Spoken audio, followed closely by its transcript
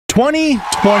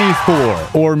2024,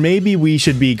 or maybe we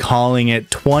should be calling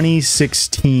it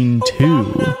 2016 too.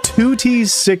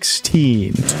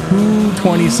 2T16,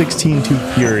 2016 too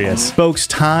furious. Folks,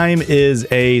 time is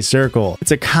a circle.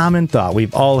 It's a common thought.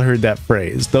 We've all heard that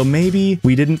phrase, though maybe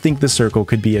we didn't think the circle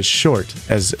could be as short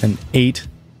as an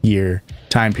 8-year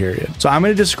time period. So I'm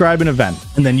going to describe an event,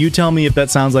 and then you tell me if that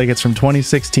sounds like it's from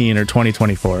 2016 or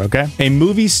 2024, okay? A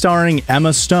movie starring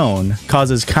Emma Stone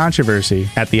causes controversy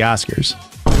at the Oscars.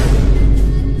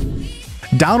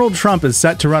 Donald Trump is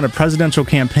set to run a presidential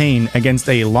campaign against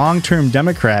a long-term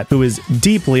Democrat who is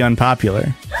deeply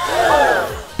unpopular.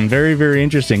 Very, very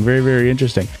interesting. Very, very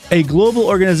interesting. A global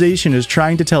organization is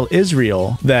trying to tell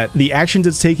Israel that the actions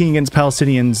it's taking against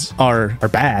Palestinians are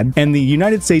bad, and the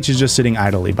United States is just sitting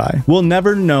idly by. We'll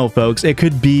never know, folks. It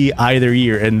could be either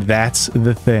year, and that's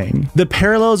the thing. The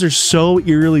parallels are so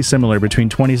eerily similar between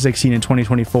 2016 and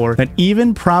 2024 that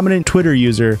even prominent Twitter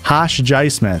user Hosh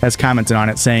has commented on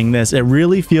it, saying this: it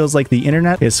really feels like the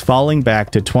internet is falling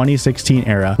back to 2016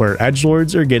 era, where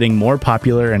edgelords are getting more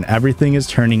popular and everything is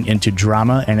turning into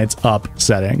drama, and it's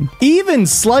upsetting. Even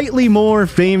slightly more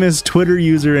famous Twitter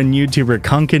user and YouTuber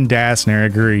Kunkin Dassner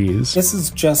agrees. This is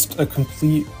just a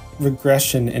complete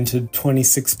regression into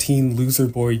 2016 loser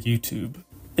boy YouTube.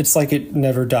 It's like it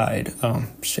never died. Oh,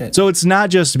 shit. So it's not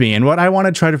just me, and what I want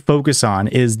to try to focus on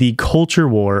is the culture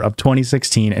war of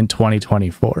 2016 and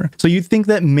 2024. So you think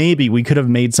that maybe we could have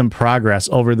made some progress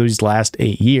over these last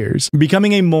 8 years,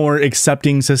 becoming a more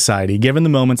accepting society, given the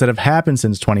moments that have happened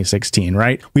since 2016,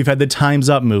 right? We've had the Time's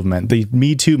Up movement, the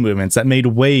Me Too movements that made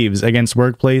waves against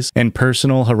workplace and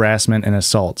personal harassment and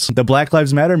assaults. The Black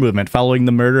Lives Matter movement following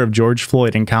the murder of George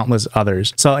Floyd and countless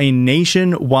others saw a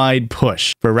nationwide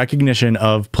push for recognition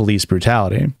of police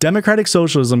brutality. Democratic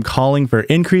socialism calling for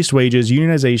increased wages,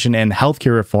 unionization, and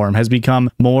healthcare reform has become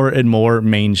more and more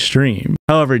mainstream.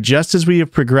 However, just as we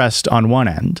have progressed on one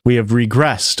end, we have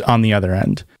regressed on the other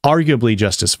end, arguably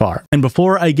just as far. And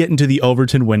before I get into the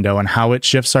Overton window and how it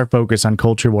shifts our focus on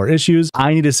culture war issues,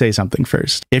 I need to say something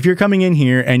first. If you're coming in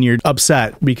here and you're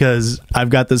upset because I've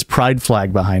got this pride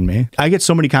flag behind me, I get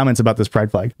so many comments about this pride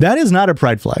flag. That is not a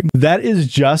pride flag. That is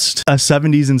just a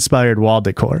 70s inspired wall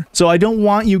decor. So I don't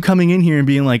want you coming in here and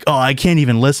being like, oh, I can't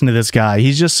even listen to this guy.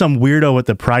 He's just some weirdo with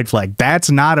the pride flag. That's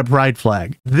not a pride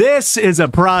flag. This is a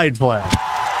pride flag.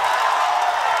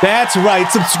 That's right.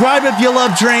 Subscribe if you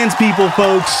love trans people,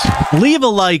 folks. Leave a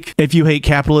like if you hate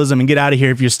capitalism, and get out of here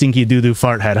if you're stinky doo-doo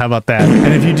fart head. How about that?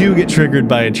 And if you do get triggered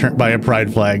by a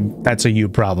pride flag, that's a you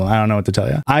problem. I don't know what to tell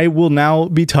you. I will now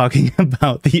be talking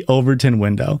about the Overton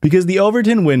window, because the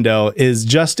Overton window is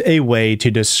just a way to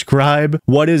describe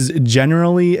what is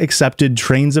generally accepted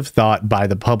trains of thought by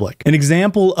the public. An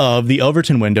example of the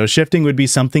Overton window shifting would be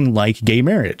something like gay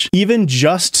marriage. Even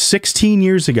just 16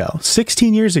 years ago,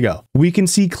 we can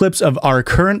see clips of our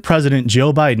current president,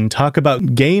 Joe Biden, talk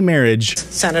about gay marriage.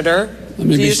 Senator, do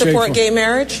you support gay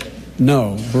marriage?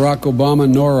 No, Barack Obama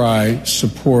nor I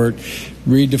support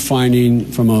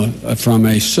redefining from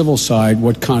a civil side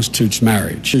what constitutes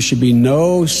marriage. There should be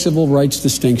no civil rights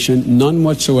distinction, none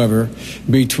whatsoever,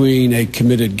 between a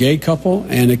committed gay couple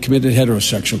and a committed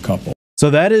heterosexual couple. So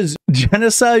that is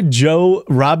Genocide Joe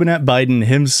Robinette Biden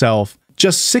himself,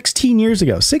 just 16 years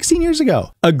ago,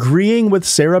 agreeing with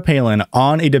Sarah Palin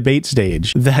on a debate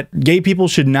stage that gay people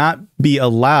should not be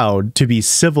allowed to be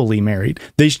civilly married.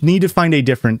 They need to find a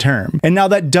different term. And now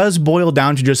that does boil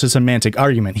down to just a semantic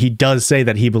argument. He does say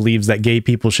that he believes that gay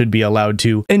people should be allowed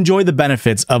to enjoy the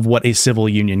benefits of what a civil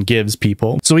union gives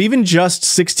people. So even just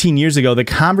 16 years ago, the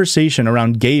conversation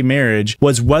around gay marriage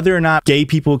was whether or not gay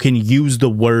people can use the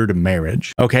word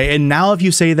marriage. Okay. And now if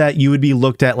you say that, you would be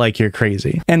looked at like you're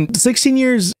crazy. And 16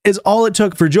 years is all it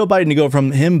took for Joe Biden to go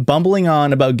from him bumbling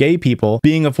on about gay people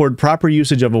being afforded proper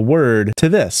usage of a word to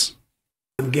this.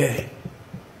 I'm gay.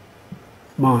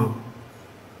 Mom,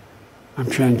 I'm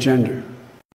transgender.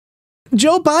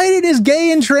 Joe Biden is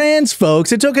gay and trans,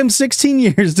 folks. It took him 16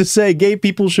 years to say gay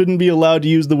people shouldn't be allowed to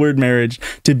use the word marriage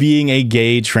to being a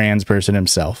gay trans person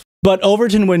himself. But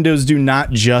Overton windows do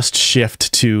not just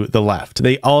shift to the left.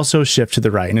 They also shift to the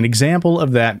right. And an example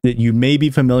of that you may be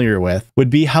familiar with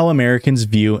would be how Americans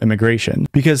view immigration.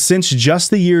 Because since just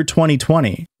the year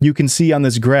 2020, you can see on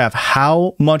this graph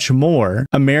how much more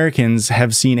Americans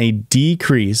have seen a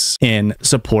decrease in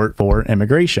support for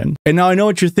immigration. And now I know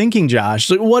what you're thinking, Josh.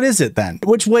 So what is it then?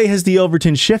 Which way has the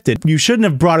Overton shifted? You shouldn't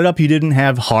have brought it up. You didn't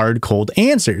have hard, cold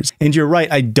answers. And you're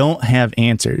right, I don't have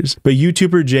answers. But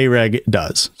YouTuber JReg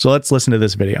does. So let's listen to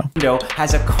this video.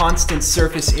 Has a constant surface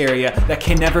surface area that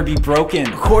can never be broken.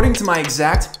 According to my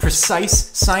exact,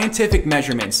 precise scientific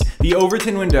measurements, the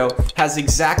Overton window has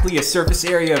exactly a surface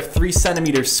area of 3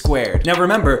 centimeters squared. Now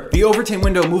remember, the Overton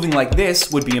window moving like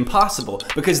this would be impossible,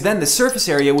 because then the surface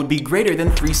area would be greater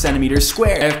than 3 centimeters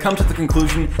squared. I have come to the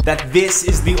conclusion that this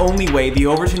is the only way the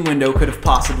Overton window could have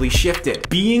possibly shifted.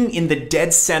 Being in the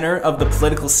dead center of the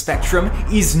political spectrum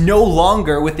is no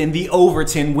longer within the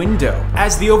Overton window.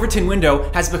 As the Overton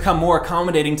window has become more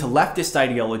accommodating to leftist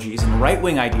ideologies and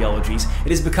right-wing ideologies, it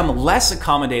has become less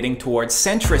accommodating towards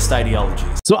centrist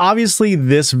ideologies. So obviously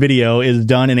this video is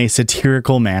done in a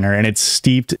satirical manner, and it's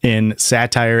steeped in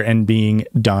satire and being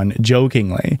done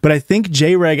jokingly. But I think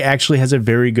J-Reg actually has a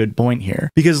very good point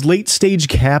here, because late stage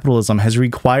capitalism has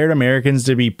required Americans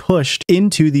to be pushed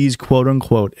into these quote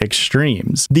unquote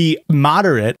extremes. The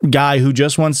moderate guy who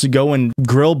just wants to go and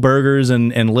grill burgers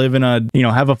and live in a,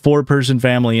 have a 4-person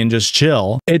family and just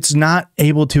chill, it's not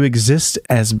able to exist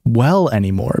as well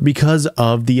anymore because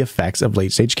of the effects of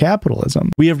late stage capitalism.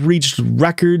 We have reached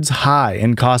records high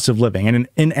in cost of living, and an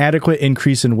inadequate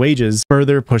increase in wages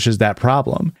further pushes that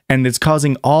problem. And it's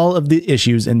causing all of the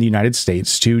issues in the United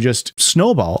States to just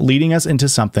snowball, leading us into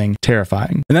something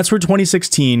terrifying. And that's where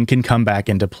 2016 can come back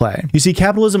into play. You see,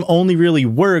 capitalism only really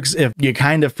works if you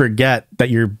kind of forget that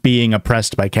you're being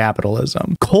oppressed by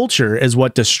capitalism. Culture is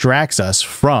what distracts us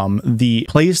from the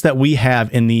place that we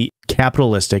have in the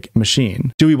capitalistic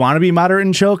machine. Do we want to be moderate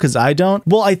and chill? Because I don't.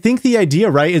 Well, I think the idea,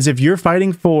 right, is if you're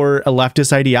fighting for a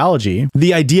leftist ideology,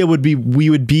 the idea would be we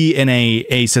would be in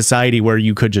a society where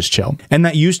you could just chill. And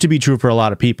that used to be true for a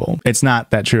lot of people. It's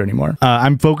not that true anymore.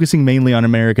 I'm focusing mainly on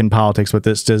American politics, but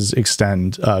this does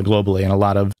extend globally in a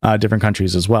lot of different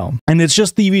countries as well. And it's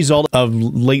just the result of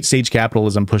late stage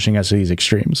capitalism pushing us to these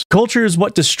extremes. Culture is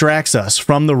what distracts us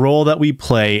from the role that we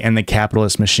play in the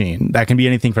capitalist machine. That can be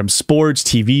anything from sports,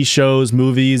 TV shows,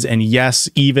 movies, and yes,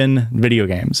 even video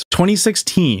games.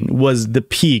 2016 was the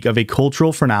peak of a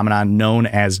cultural phenomenon known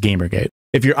as Gamergate.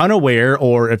 If you're unaware,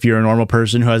 or if you're a normal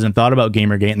person who hasn't thought about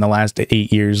Gamergate in the last 8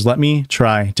 years, let me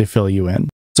try to fill you in.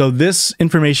 So this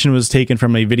information was taken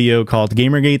from a video called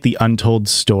Gamergate: The Untold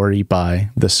Story by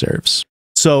The Serfs.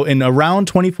 So in around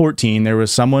 2014, there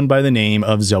was someone by the name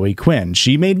of Zoe Quinn.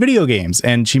 She made video games,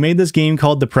 and she made this game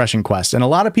called Depression Quest, and a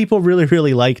lot of people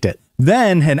really liked it.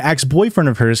 Then an ex-boyfriend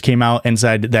of hers came out and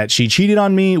said that she cheated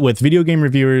on me with video game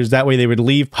reviewers. That way they would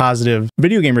leave positive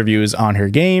video game reviews on her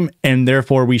game, and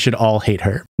therefore we should all hate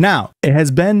her. Now, it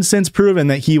has been since proven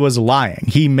that he was lying.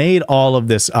 He made all of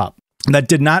this up. That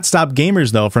did not stop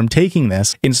gamers, though, from taking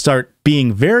this and start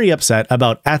being very upset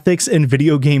about ethics in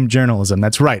video game journalism.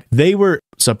 That's right. They were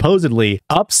supposedly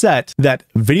upset that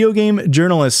video game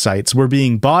journalist sites were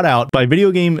being bought out by video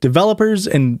game developers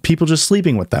and people just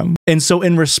sleeping with them. And so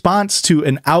in response to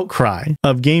an outcry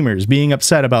of gamers being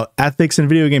upset about ethics in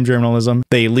video game journalism,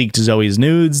 they leaked Zoe's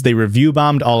nudes, they review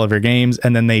bombed all of her games,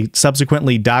 and then they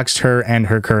subsequently doxed her and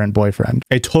her current boyfriend.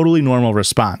 A totally normal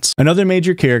response. Another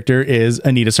major character is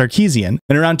Anita Sarkeesian.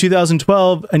 And around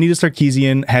 2012, Anita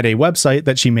Sarkeesian had a website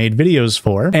that she made videos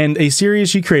for, and a series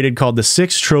she created called The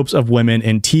 6 Tropes of Women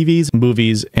in TVs,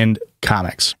 Movies, and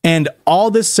Comics. And all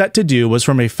this set to do was,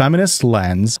 from a feminist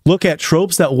lens, look at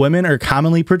tropes that women are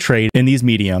commonly portrayed in these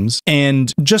mediums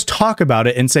and just talk about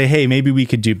it and say, hey, maybe we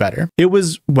could do better. It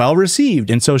was well received,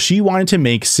 and so she wanted to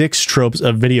make 6 tropes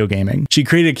of video gaming. She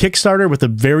created a Kickstarter with a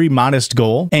very modest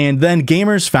goal, and then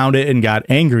gamers found it and got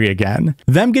angry again.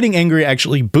 Them getting angry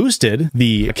actually boosted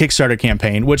the Kickstarter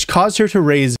campaign, which caused her to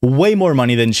raise way more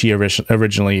money than she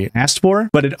originally asked for,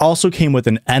 but it also came with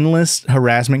an endless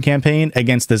harassment campaign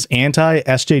against this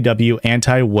anti-SJW,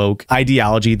 anti-woke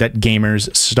ideology that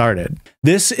gamers started.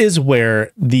 This is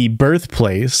where the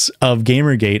birthplace of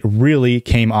Gamergate really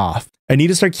came off.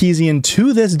 Anita Sarkeesian,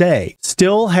 to this day,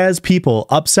 still has people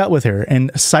upset with her and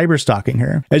cyberstalking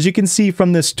her. As you can see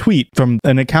from this tweet from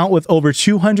an account with over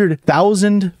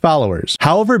 200,000 followers.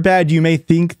 However bad you may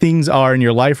think things are in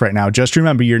your life right now, just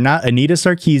remember you're not Anita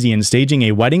Sarkeesian staging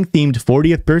a wedding-themed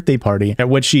 40th birthday party at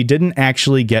which she didn't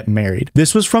actually get married.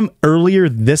 This was from earlier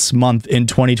this month in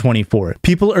 2024.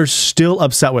 People are still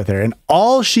upset with her, and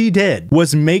all she did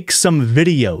was make some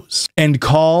videos and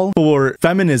call for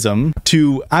feminism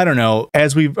to, I don't know,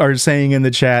 as we are saying in the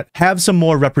chat, have some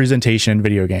more representation in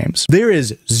video games. There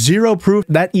is zero proof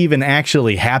that even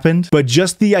actually happened, but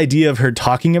just the idea of her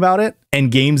talking about it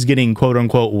and games getting quote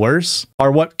unquote worse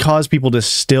are what caused people to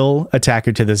still attack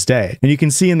her to this day. And you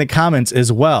can see in the comments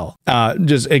as well,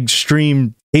 just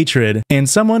extreme hatred, and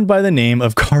someone by the name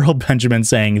of Carl Benjamin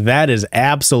saying that is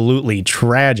absolutely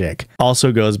tragic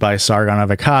also goes by Sargon of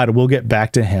Akkad. We'll get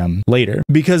back to him later.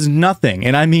 Because nothing,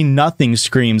 and I mean nothing,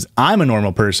 screams I'm a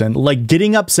normal person like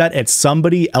getting upset at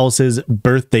somebody else's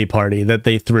birthday party that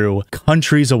they threw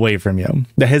countries away from you,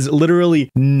 that has literally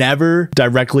never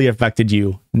directly affected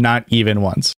you, not even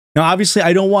once. Now, obviously,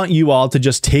 I don't want you all to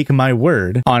just take my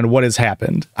word on what has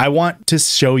happened. I want to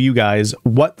show you guys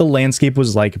what the landscape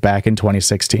was like back in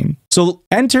 2016. So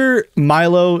enter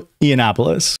Milo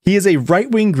Yiannopoulos. He is a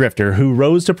right-wing grifter who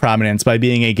rose to prominence by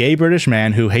being a gay British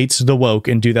man who hates the woke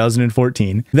in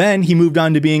 2014. Then he moved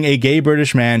on to being a gay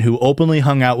British man who openly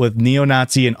hung out with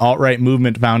neo-Nazi and alt-right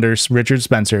movement founder Richard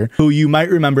Spencer, who you might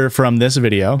remember from this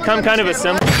video. I'm kind of a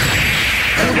symbol.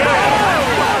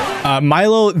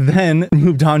 Milo then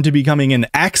moved on to becoming an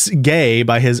ex-gay,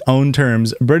 by his own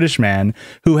terms, British man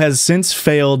who has since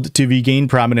failed to regain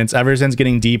prominence ever since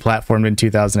getting deplatformed in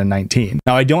 2019.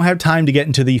 Now, I don't have time to get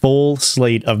into the full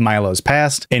slate of Milo's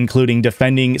past, including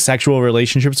defending sexual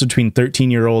relationships between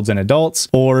 13-year-olds and adults,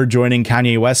 or joining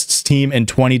Kanye West's team in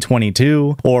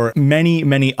 2022, or many,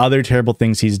 many other terrible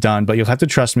things he's done, but you'll have to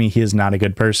trust me, he is not a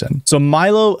good person. So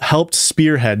Milo helped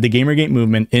spearhead the Gamergate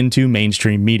movement into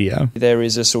mainstream media. There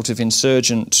is a sort of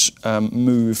insurgent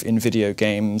move in video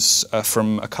games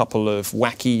from a couple of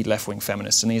wacky left-wing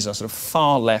feminists, and these are sort of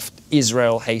far-left,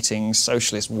 Israel-hating,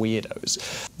 socialist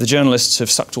weirdos. The journalists have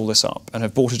sucked all this up and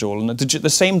have bought it all, and the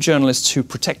same journalists who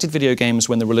protected video games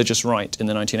when the religious right in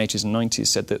the 1980s and 90s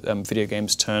said that video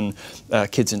games turn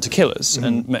kids into killers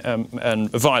and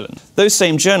violent. Those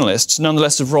same journalists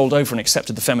nonetheless have rolled over and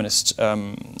accepted the feminist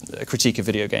critique of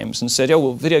video games and said, oh,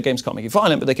 well, video games can't make you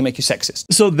violent, but they can make you sexist.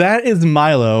 So that is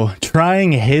Milo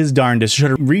trying his darndest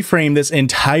to reframe this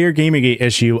entire Gamergate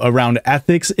issue around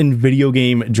ethics in video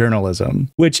game journalism,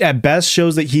 which at best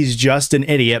shows that he's just an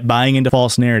idiot buying into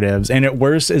false narratives, and at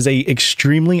worst is a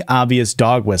extremely obvious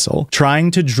dog whistle trying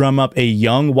to drum up a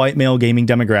young white male gaming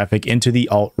demographic into the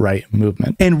alt-right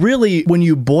movement. And really, when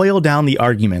you boil down the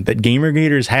argument that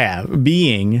Gamergaters have,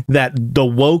 being that the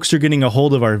wokes are getting a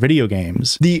hold of our video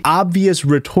games, the obvious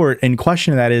retort and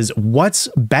question of that is, what's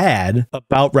bad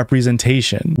about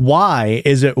representation? Why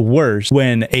is it worse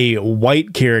when a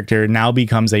white character now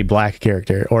becomes a black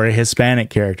character or a Hispanic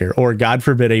character or, God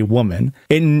forbid, a woman?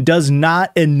 It does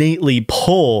not innately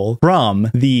pull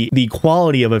from the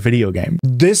quality of a video game.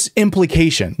 This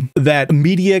implication that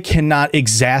media cannot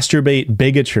exacerbate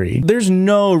bigotry, there's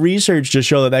no research to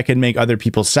show that that can make other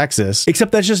people sexist,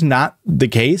 except that's just not the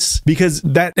case, because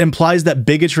that implies that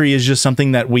bigotry is just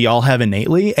something that we all have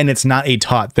innately and it's not a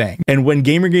taught thing. And when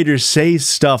Gamergaters say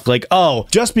stuff like, oh,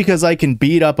 just because I can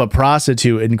beat up a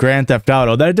prostitute in Grand Theft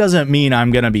Auto, that doesn't mean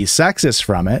I'm going to be sexist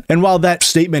from it. And while that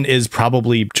statement is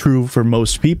probably true for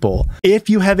most people, if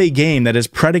you have a game that is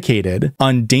predicated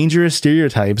on dangerous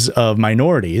stereotypes of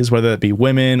minorities, whether it be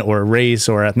women or race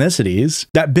or ethnicities,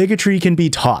 that bigotry can be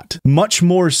taught, much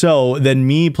more so than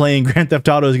me playing Grand Theft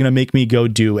Auto is going to make me go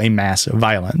do a mass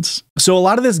violence. So a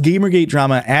lot of this Gamergate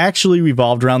drama actually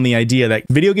revolved around the idea that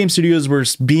video game studios were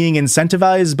being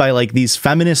incentivized by like these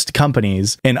feminist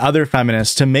companies and other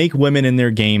feminists to make women in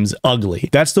their games ugly.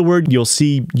 That's the word you'll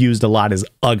see used a lot, is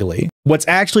ugly. What's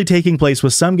actually taking place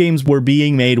was some games were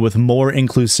being made with more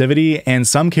inclusivity and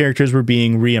some characters were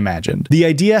being reimagined. The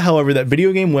idea, however, that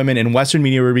video game women in Western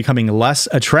media were becoming less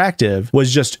attractive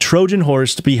was just Trojan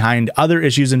horsed behind other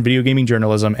issues in video gaming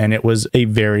journalism, and it was a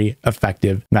very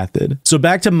effective method. So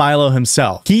back to Milo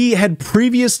himself. He had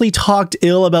previously talked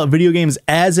ill about video games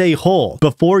as a whole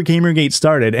before Gamergate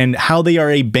started and how they are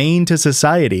a bane to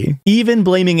society, even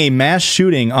blaming a mass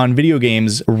shooting on video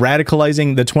games,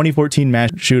 radicalizing the 2014 mass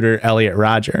shooter Elliot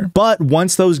Rodger. But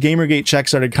once those Gamergate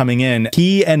checks started coming in,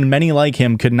 he and many like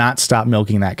him could not stop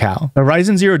milking that cow.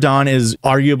 Horizon Zero Dawn is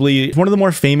arguably one of the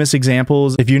more famous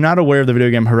examples. If you're not aware of the video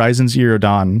game Horizon Zero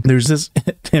Dawn, there's this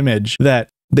image that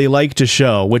they like to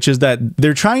show, which is that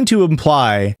they're trying to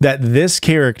imply that this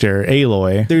character,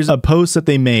 Aloy, there's a post that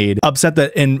they made upset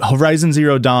that in Horizon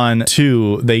Zero Dawn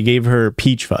 2, they gave her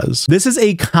peach fuzz. This is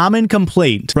a common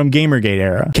complaint from Gamergate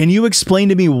era. Can you explain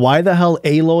to me why the hell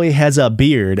Aloy has a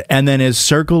beard and then is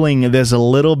circling this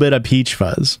little bit of peach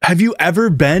fuzz? Have you ever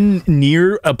been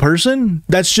near a person?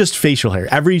 That's just facial hair.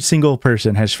 Every single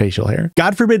person has facial hair.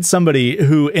 God forbid somebody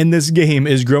who in this game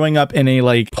is growing up in a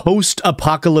like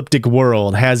post-apocalyptic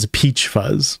world has peach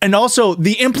fuzz. And also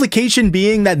the implication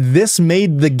being that this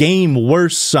made the game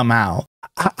worse somehow.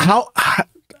 How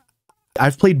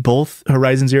I've played both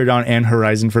Horizon Zero Dawn and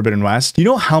Horizon Forbidden West. You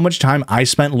know how much time I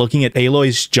spent looking at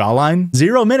Aloy's jawline?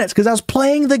 0 minutes, because I was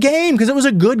playing the game, because it was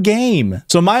a good game.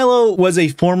 So Milo was a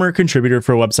former contributor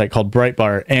for a website called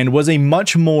Breitbart and was a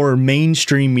much more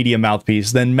mainstream media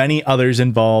mouthpiece than many others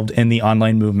involved in the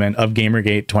online movement of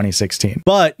Gamergate 2016.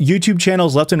 But YouTube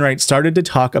channels left and right started to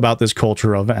talk about this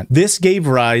cultural event. This gave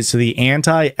rise to the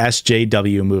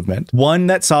anti-SJW movement, one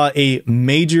that saw a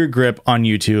major grip on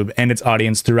YouTube and its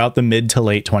audience throughout the mid to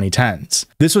late 2010s.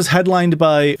 This was headlined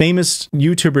by famous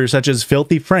YouTubers such as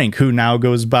Filthy Frank, who now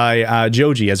goes by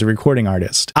Joji as a recording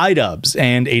artist, iDubbbz,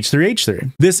 and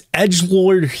H3H3. This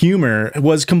edgelord humor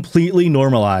was completely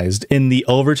normalized in the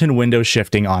Overton Window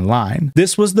shifting online.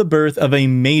 This was the birth of a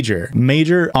major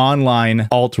online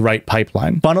alt-right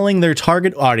pipeline, funneling their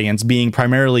target audience being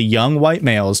primarily young white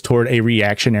males toward a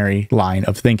reactionary line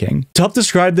of thinking. To help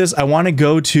describe this, I want to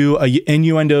go to a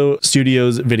Innuendo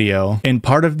Studios video in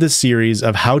part of this series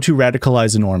of How to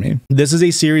Radicalize a Normie. This is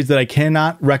a series that I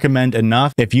cannot recommend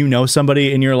enough if you know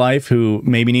somebody in your life who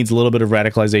maybe needs a little bit of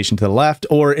radicalization to the left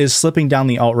or is slipping down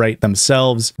the alt-right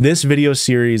themselves. This video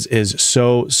series is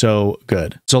so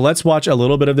good. So let's watch a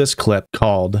little bit of this clip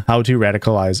called How to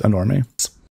Radicalize a Normie.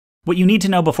 What you need to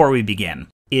know before we begin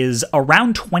is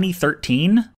around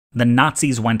 2013, the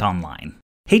Nazis went online.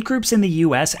 Hate groups in the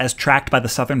US, as tracked by the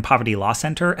Southern Poverty Law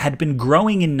Center, had been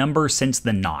growing in number since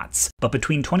the Knots, but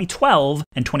between 2012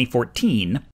 and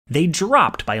 2014, they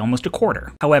dropped by almost a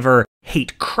quarter. However,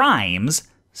 hate crimes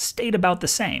stayed about the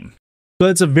same. So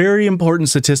it's a very important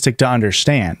statistic to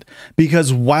understand,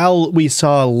 because while we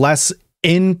saw less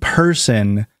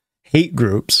in-person hate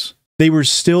groups, they were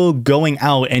still going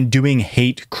out and doing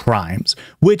hate crimes,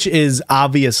 which is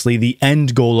obviously the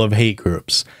end goal of hate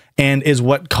groups and is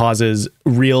what causes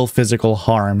real physical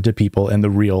harm to people in the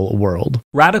real world.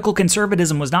 Radical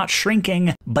conservatism was not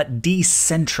shrinking, but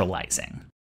decentralizing.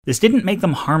 This didn't make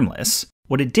them harmless.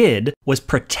 What it did was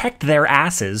protect their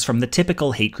asses from the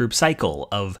typical hate group cycle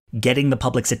of getting the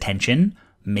public's attention,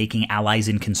 making allies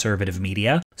in conservative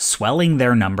media, swelling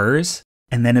their numbers,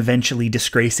 and then eventually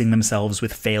disgracing themselves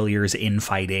with failures in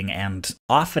fighting and,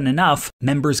 often enough,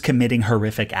 members committing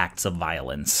horrific acts of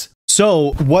violence.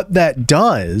 So what that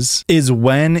does is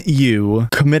when you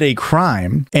commit a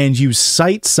crime and you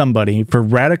cite somebody for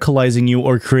radicalizing you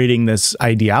or creating this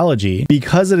ideology,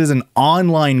 because it is an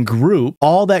online group,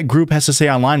 all that group has to say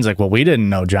online is like, well, we didn't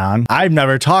know John. I've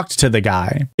never talked to the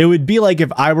guy. It would be like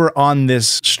if I were on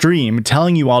this stream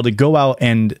telling you all to go out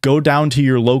and go down to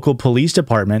your local police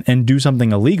department and do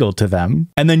something illegal to them.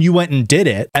 And then you went and did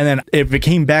it. And then if it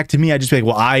came back to me, I'd just be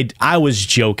like, well, I was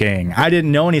joking. I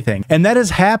didn't know anything. And that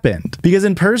has happened. Because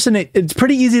in person, it's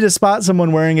pretty easy to spot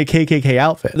someone wearing a KKK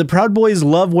outfit. The Proud Boys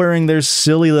love wearing their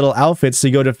silly little outfits to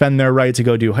go defend their right to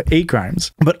go do hate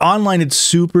crimes. But online, it's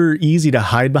super easy to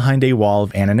hide behind a wall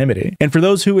of anonymity. And for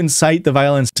those who incite the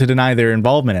violence to deny their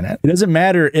involvement in it, it doesn't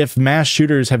matter if mass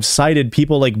shooters have cited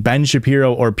people like Ben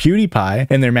Shapiro or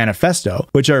PewDiePie in their manifesto,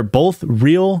 which are both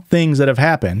real things that have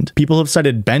happened. People have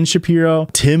cited Ben Shapiro,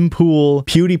 Tim Pool,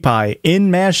 PewDiePie in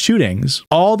mass shootings.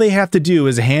 All they have to do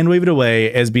is hand wave it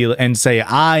away and say,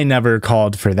 I never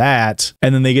called for that,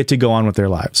 and then they get to go on with their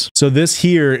lives. So this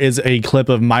here is a clip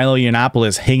of Milo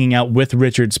Yiannopoulos hanging out with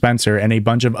Richard Spencer and a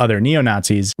bunch of other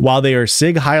neo-Nazis while they are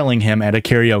sig heiling him at a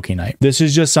karaoke night. This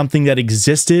is just something that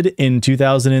existed in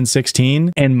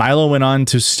 2016, and Milo went on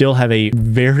to still have a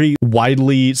very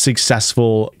widely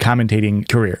successful commentating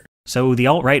career. So the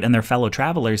alt-right and their fellow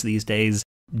travelers these days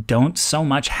don't so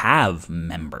much have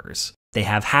members. They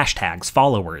have hashtags,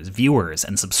 followers, viewers,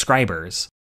 and subscribers.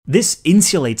 This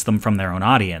insulates them from their own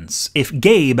audience. If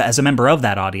Gabe, as a member of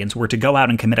that audience, were to go out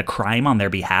and commit a crime on their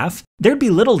behalf, there'd be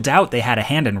little doubt they had a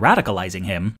hand in radicalizing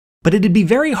him, but it'd be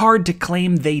very hard to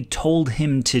claim they told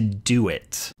him to do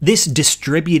it. This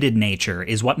distributed nature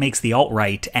is what makes the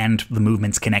alt-right and the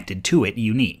movements connected to it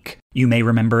unique. You may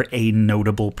remember a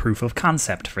notable proof of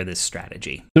concept for this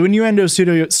strategy. So Innuendo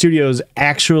Studios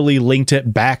actually linked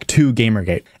it back to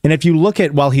Gamergate. And if you look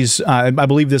at while he's, I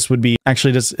believe this would be,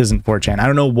 actually this isn't 4chan. I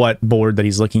don't know what board that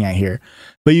he's looking at here,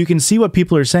 but you can see what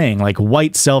people are saying, like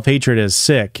white self-hatred is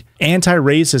sick.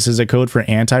 Anti-racist is a code for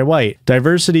anti-white.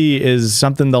 Diversity is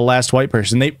something the last white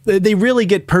person. They really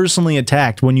get personally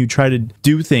attacked when you try to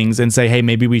do things and say, hey,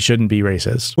 maybe we shouldn't be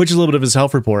racist, which is a little bit of a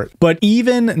self-report. But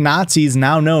even Nazis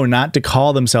now know not to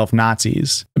call themselves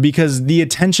Nazis, because the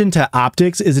attention to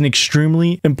optics is an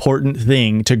extremely important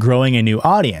thing to growing a new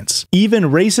audience. Even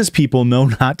racist people know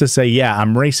not to say, yeah,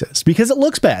 I'm racist, because it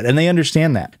looks bad and they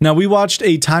understand that. Now, we watched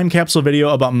a time capsule video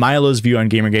about Milo's view on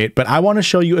Gamergate, but I want to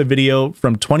show you a video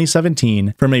from 2016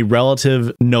 2017 from a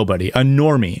relative nobody, a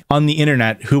normie on the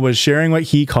internet who was sharing what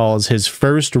he calls his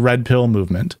first red pill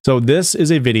movement. So this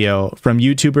is a video from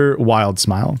YouTuber Wild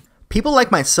Smile. People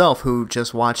like myself who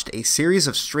just watched a series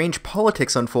of strange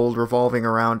politics unfold revolving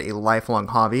around a lifelong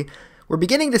hobby were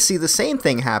beginning to see the same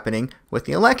thing happening with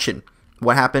the election.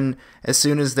 What happened as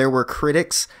soon as there were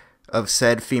critics of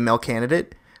said female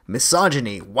candidate?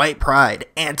 Misogyny, white pride,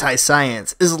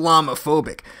 anti-science,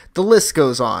 Islamophobic. The list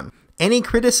goes on. Any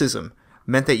criticism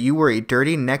meant that you were a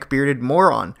dirty, neck-bearded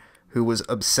moron who was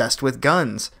obsessed with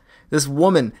guns. This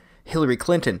woman, Hillary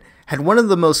Clinton, had one of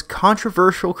the most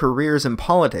controversial careers in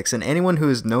politics, and anyone who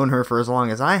has known her for as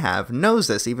long as I have knows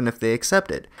this, even if they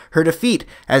accept it. Her defeat,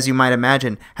 as you might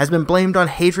imagine, has been blamed on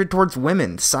hatred towards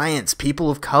women, science, people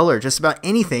of color, just about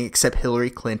anything except Hillary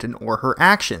Clinton or her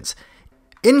actions.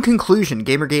 In conclusion,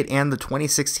 Gamergate and the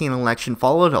 2016 election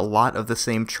followed a lot of the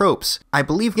same tropes. I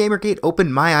believe Gamergate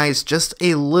opened my eyes just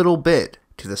a little bit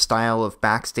to the style of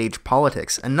backstage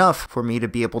politics, enough for me to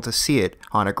be able to see it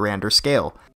on a grander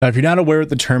scale. Now, if you're not aware of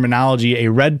the terminology, a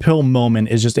red pill moment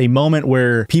is just a moment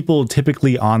where people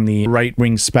typically on the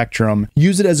right-wing spectrum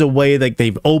use it as a way that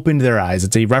they've opened their eyes.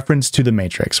 It's a reference to The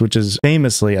Matrix, which is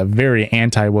famously a very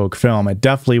anti-woke film. It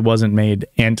definitely wasn't made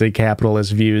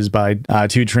anti-capitalist views by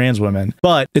two trans women,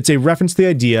 but it's a reference to the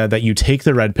idea that you take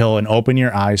the red pill and open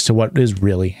your eyes to what is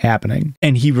really happening.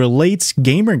 And he relates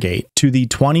Gamergate to the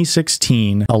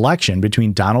 2016 election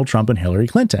between Donald Trump and Hillary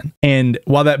Clinton. And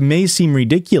while that may seem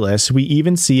ridiculous, we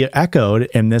even see it echoed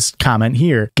in this comment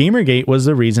here. Gamergate was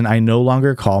the reason I no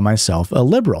longer call myself a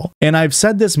liberal. And I've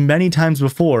said this many times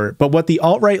before, but what the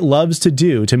alt-right loves to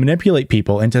do to manipulate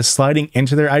people into sliding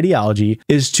into their ideology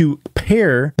is to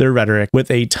pair their rhetoric with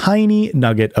a tiny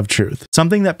nugget of truth,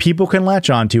 something that people can latch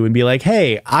onto and be like,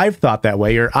 hey, I've thought that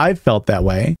way, or I've felt that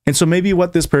way. And so maybe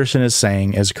what this person is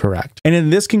saying is correct. And in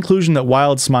this conclusion that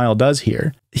Wild Smile does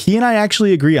here, he and I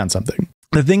actually agree on something.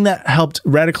 The thing that helped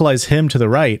radicalize him to the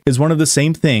right is one of the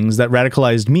same things that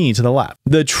radicalized me to the left.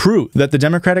 The truth that the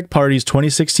Democratic Party's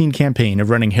 2016 campaign of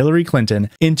running Hillary Clinton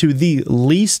into the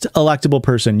least electable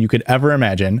person you could ever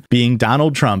imagine, being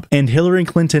Donald Trump, and Hillary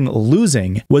Clinton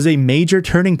losing was a major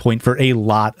turning point for a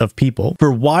lot of people.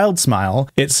 For Wild Smile,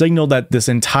 it signaled that this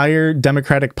entire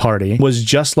Democratic Party was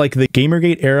just like the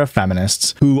Gamergate era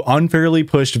feminists who unfairly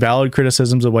pushed valid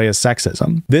criticisms away as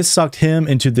sexism. This sucked him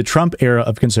into the Trump era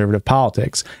of conservative politics.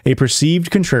 A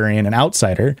perceived contrarian and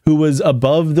outsider who was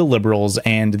above the liberals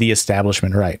and the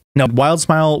establishment right. Now, Wild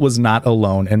Smile was not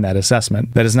alone in that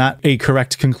assessment. That is not a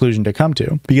correct conclusion to come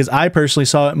to, because I personally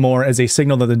saw it more as a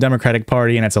signal that the Democratic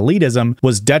Party and its elitism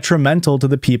was detrimental to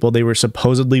the people they were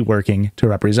supposedly working to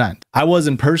represent. I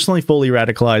wasn't personally fully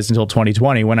radicalized until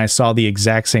 2020 when I saw the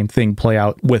exact same thing play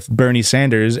out with Bernie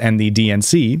Sanders and the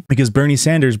DNC, because Bernie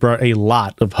Sanders brought a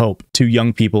lot of hope to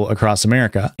young people across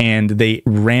America, and they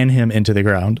ran him into the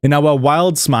ground. And now, while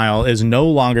Wild Smile is no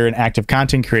longer an active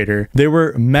content creator, there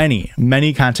were many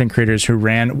content creators who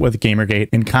ran with Gamergate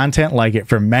and content like it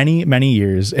for many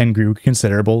years and grew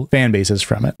considerable fan bases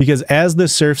from it. Because as the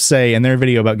Surfs say in their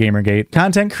video about Gamergate,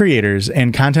 content creators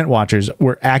and content watchers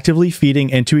were actively feeding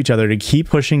into each other to keep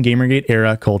pushing Gamergate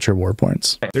era culture war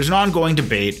points. There's an ongoing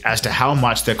debate as to how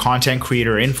much the content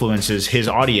creator influences his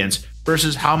audience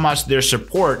versus how much their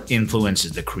support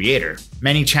influences the creator.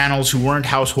 Many channels who weren't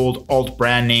household alt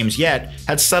brand names yet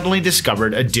had suddenly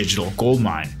discovered a digital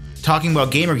goldmine. Talking about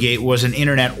Gamergate was an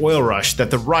internet oil rush that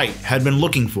the right had been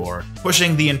looking for,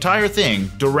 pushing the entire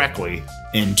thing directly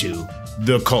into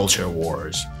the culture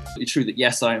wars. It's true that,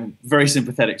 yes, I'm very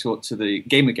sympathetic to the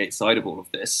Gamergate side of all of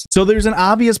this. So there's an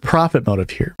obvious profit motive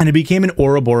here, and it became an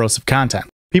Ouroboros of content.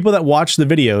 People that watched the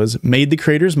videos made the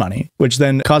creators money, which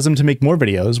then caused them to make more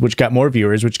videos, which got more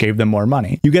viewers, which gave them more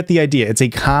money. You get the idea. It's a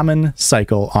common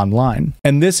cycle online.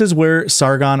 And this is where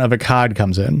Sargon of Akkad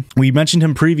comes in. We mentioned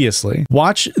him previously.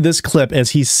 Watch this clip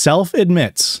as he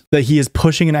self-admits that he is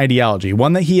pushing an ideology,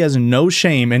 one that he has no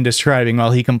shame in describing,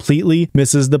 while he completely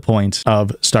misses the point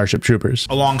of Starship Troopers.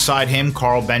 Alongside him,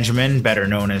 Carl Benjamin, better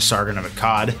known as Sargon of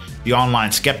Akkad, the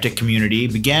online skeptic community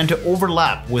began to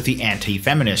overlap with the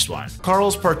anti-feminist one.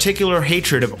 Carl's particular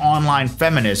hatred of online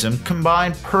feminism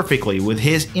combined perfectly with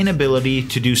his inability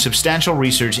to do substantial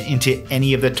research into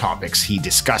any of the topics he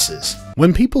discusses.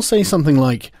 When people say something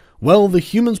like, well, the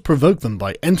humans provoke them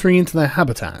by entering into their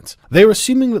habitat, they are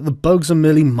assuming that the bugs are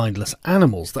merely mindless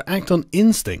animals that act on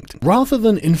instinct, rather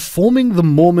than informing the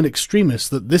Mormon extremists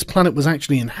that this planet was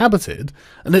actually inhabited,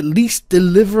 and at least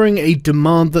delivering a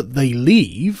demand that they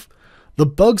leave. The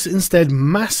bugs instead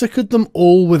massacred them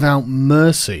all without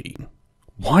mercy.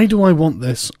 Why do I want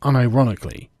this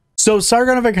unironically? So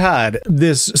Sargon of Akkad,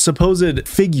 this supposed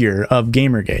figure of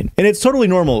Gamergate, and it's totally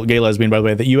normal, gay lesbian, by the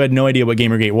way, that you had no idea what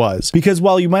Gamergate was, because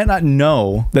while you might not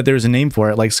know that there's a name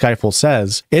for it, like Skyfall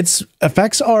says, its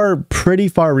effects are pretty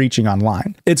far-reaching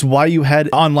online. It's why you had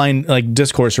online like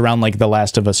discourse around like The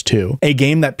Last of Us 2, a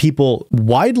game that people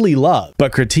widely love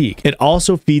but critique. It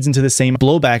also feeds into the same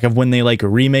blowback of when they like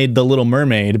remade The Little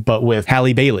Mermaid, but with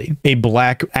Halle Bailey, a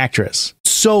black actress.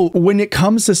 So when it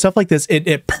comes to stuff like this,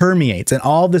 it permeates, and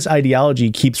all this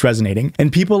ideology keeps resonating.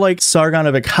 And people like Sargon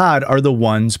of Akkad are the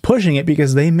ones pushing it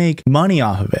because they make money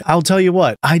off of it. I'll tell you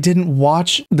what, I didn't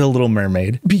watch The Little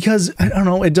Mermaid because, I don't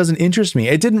know, it doesn't interest me.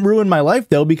 It didn't ruin my life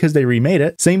though because they remade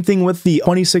it. Same thing with the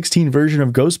 2016 version of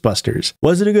Ghostbusters.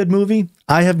 Was it a good movie?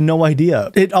 I have no idea.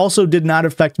 It also did not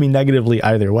affect me negatively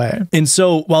either way. And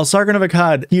so while Sargon of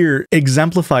Akkad here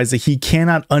exemplifies that he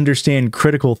cannot understand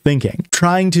critical thinking,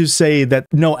 trying to say that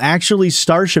no, actually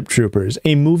Starship Troopers,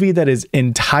 a movie that is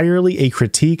entirely a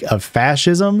critique of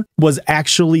fascism, was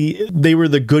actually, they were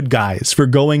the good guys for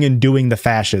going and doing the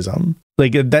fascism.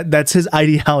 Like that's his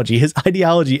ideology. His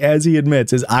ideology, as he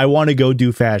admits, is I want to go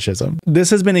do fascism.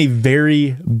 This has been a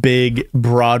very big,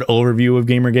 broad overview of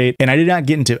Gamergate, and I did not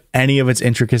get into any of its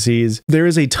intricacies. There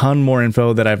is a ton more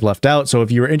info that I've left out, so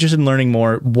if you are interested in learning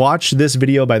more, watch this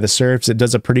video by the Surfs. It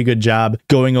does a pretty good job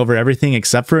going over everything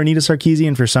except for Anita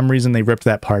Sarkeesian. For some reason, they ripped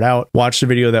that part out. Watch the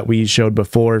video that we showed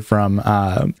before from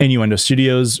Innuendo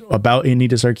Studios about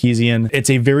Anita Sarkeesian. It's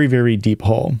a very, very deep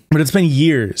hole, but it's been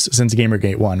years since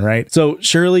Gamergate 1, right? So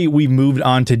surely we've moved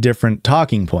on to different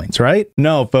talking points, right?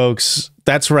 No, folks,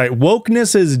 that's right.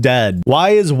 Wokeness is dead.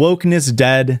 Why is wokeness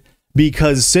dead?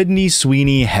 Because Sidney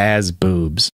Sweeney has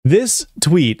boobs. This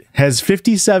tweet has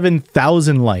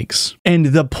 57,000 likes. And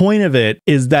the point of it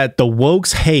is that the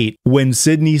wokes hate when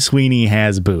Sidney Sweeney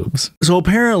has boobs. So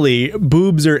apparently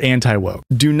boobs are anti-woke.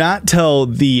 Do not tell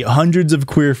the hundreds of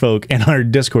queer folk in our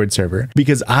Discord server,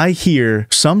 because I hear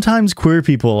sometimes queer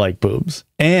people like boobs.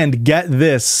 And get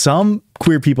this, some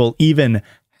queer people even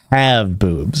have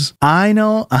boobs. I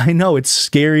know, it's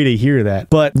scary to hear that,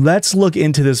 but let's look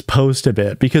into this post a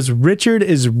bit, because Richard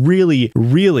is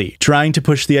really trying to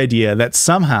push the idea that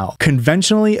somehow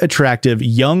conventionally attractive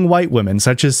young white women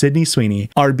such as Sidney Sweeney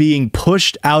are being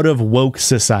pushed out of woke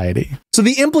society. So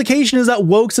the implication is that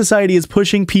woke society is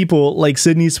pushing people like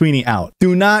Sidney Sweeney out.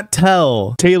 Do not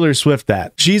tell Taylor Swift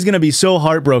that. She's gonna be so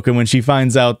heartbroken when she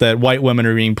finds out that white women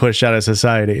are being pushed out of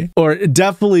society. Or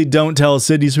definitely don't tell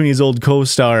Sidney Sweeney's old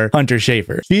co-star Hunter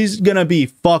Schafer. She's gonna be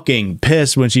fucking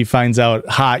pissed when she finds out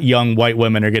hot young white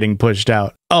women are getting pushed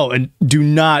out. Oh, and do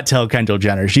not tell Kendall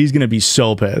Jenner. She's going to be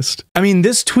so pissed. I mean,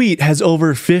 this tweet has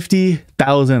over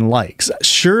 50,000 likes.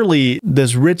 Surely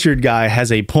this Richard guy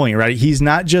has a point, right? He's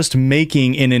not just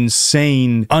making an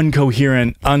insane,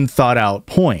 incoherent, unthought out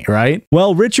point, right?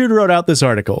 Well, Richard wrote out this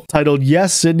article titled,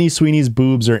 "Yes, Sidney Sweeney's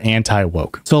boobs are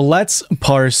anti-woke." So let's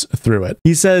parse through it.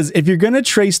 He says, if you're going to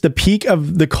trace the peak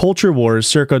of the culture wars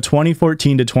circa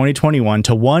 2014 to 2021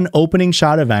 to one opening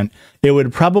shot event, it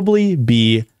would probably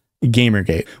be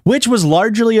Gamergate, which was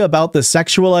largely about the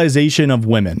sexualization of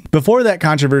women. Before that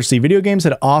controversy, video games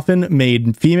had often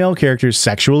made female characters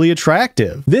sexually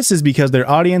attractive. This is because their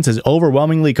audience is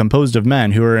overwhelmingly composed of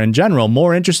men who are in general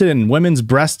more interested in women's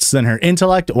breasts than her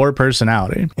intellect or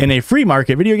personality. In a free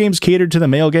market, video games catered to the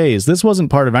male gaze. This wasn't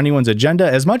part of anyone's agenda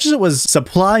as much as it was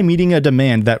supply meeting a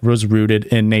demand that was rooted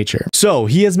in nature. So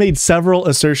he has made several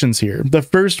assertions here. The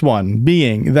first one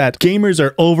being that gamers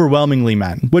are overwhelmingly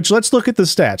men, which let's look at the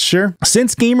stats. Sure.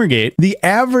 Since Gamergate, the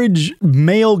average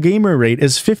male gamer rate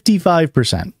is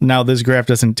 55%. Now, this graph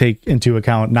doesn't take into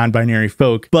account non-binary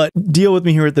folk, but deal with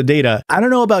me here with the data. I don't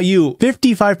know about you,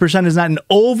 55% is not an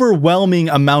overwhelming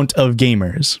amount of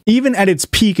gamers. Even at its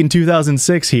peak in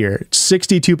 2006 here,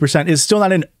 62% is still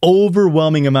not an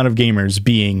overwhelming amount of gamers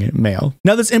being male.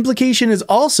 Now, this implication is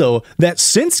also that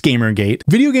since Gamergate,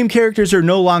 video game characters are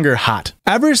no longer hot.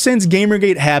 Ever since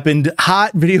Gamergate happened,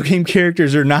 hot video game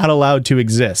characters are not allowed to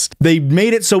exist. They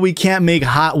made it so we can't make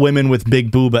hot women with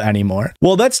big booba anymore.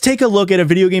 Well, let's take a look at a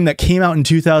video game that came out in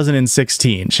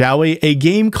 2016, shall we? A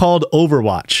game called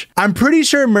Overwatch. I'm pretty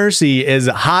sure Mercy is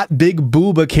a hot big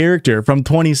booba character from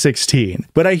 2016,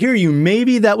 but I hear you,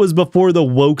 maybe that was before the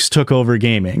wokes took over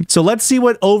gaming. So let's see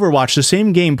what Overwatch, the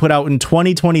same game, put out in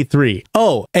 2023.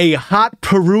 Oh, a hot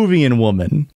Peruvian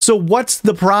woman. So what's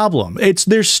the problem?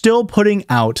 They're still putting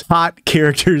out hot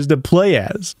characters to play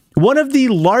as. One of the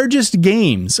largest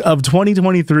games of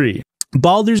 2023,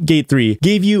 Baldur's Gate 3,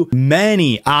 gave you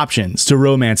many options to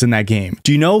romance in that game.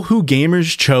 Do you know who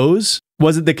gamers chose?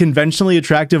 Was it the conventionally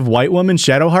attractive white woman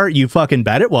Shadowheart? You fucking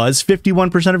bet it was.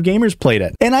 51% of gamers played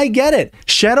it. And I get it.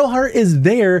 Shadowheart is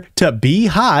there to be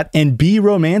hot and be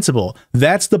romanceable.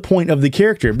 That's the point of the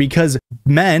character, because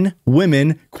men,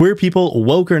 women, queer people,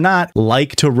 woke or not,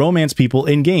 like to romance people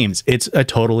in games. It's a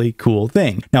totally cool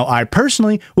thing. Now, I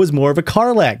personally was more of a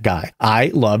Karlach guy.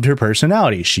 I loved her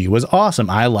personality. She was awesome.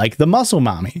 I like the muscle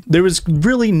mommy. There was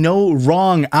really no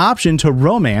wrong option to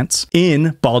romance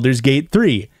in Baldur's Gate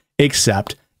 3,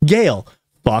 except Gale.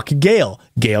 Fuck Gale.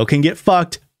 Gale can get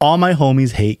fucked. All my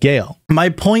homies hate Gale. My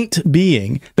point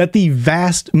being that the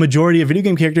vast majority of video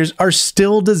game characters are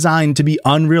still designed to be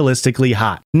unrealistically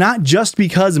hot. Not just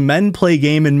because men play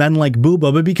game and men like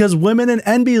booba, but because women and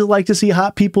NBs like to see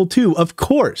hot people too, of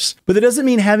course. But that doesn't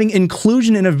mean having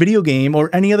inclusion in a video game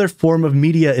or any other form of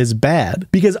media is bad,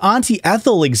 because Auntie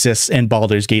Ethel exists in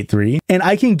Baldur's Gate 3, and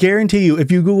I can guarantee you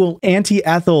if you Google Auntie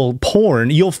Ethel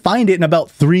porn, you'll find it in about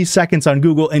 3 seconds on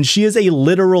Google, and she is a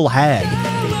literal hag.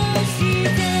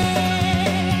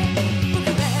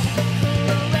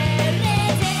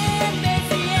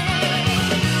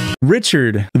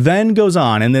 Richard then goes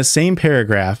on in this same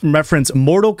paragraph, reference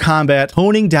Mortal Kombat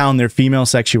toning down their female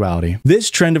sexuality. This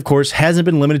trend, of course, hasn't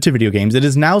been limited to video games. It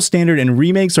is now standard in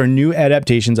remakes or new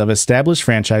adaptations of established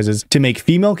franchises to make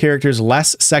female characters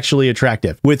less sexually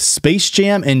attractive, with Space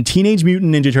Jam and Teenage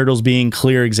Mutant Ninja Turtles being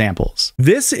clear examples.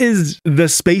 This is the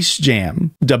Space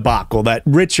Jam debacle that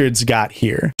Richard's got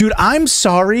here. Dude, I'm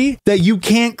sorry that you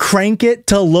can't crank it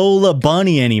to Lola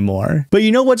Bunny anymore. But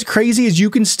you know what's crazy is you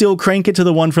can still crank it to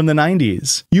the one from the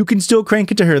 90s. You can still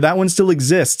crank it to her. That one still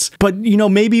exists. But, you know,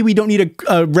 maybe we don't need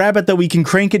a rabbit that we can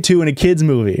crank it to in a kid's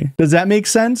movie. Does that make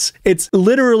sense? It's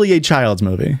literally a child's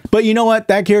movie. But you know what?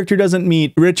 That character doesn't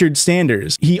meet Richard's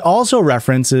standards. He also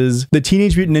references the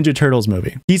Teenage Mutant Ninja Turtles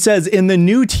movie. He says, in the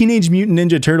new Teenage Mutant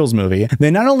Ninja Turtles movie, they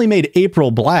not only made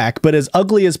April black, but as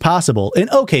ugly as possible and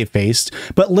okay-faced,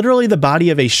 but literally the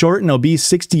body of a short and obese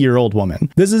 60-year-old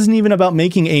woman. This isn't even about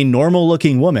making a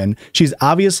normal-looking woman. She's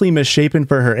obviously misshapen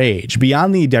for her age.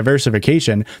 Beyond the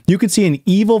diversification, you could see an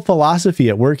evil philosophy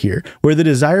at work here, where the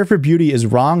desire for beauty is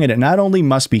wrong and it not only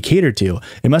must be catered to,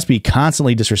 it must be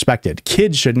constantly disrespected.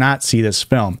 Kids should not see this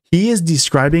film. He is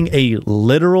describing a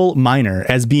literal minor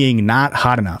as being not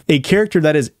hot enough, a character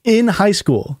that is in high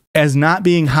school as not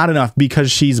being hot enough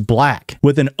because she's black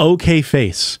with an okay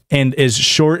face and is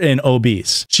short and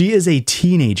obese. She is a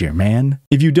teenager, man.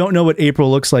 If you don't know what April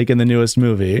looks like in the newest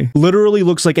movie, literally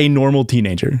looks like a normal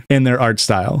teenager in their art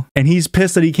style. And he's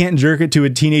pissed that he can't jerk it to a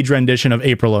teenage rendition of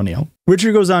April O'Neil.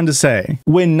 Richard goes on to say,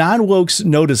 when non-wokes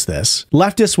notice this,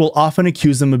 leftists will often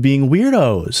accuse them of being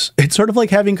weirdos. It's sort of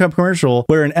like having a commercial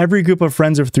where in every group of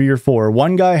friends of 3 or 4,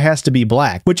 one guy has to be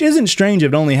black, which isn't strange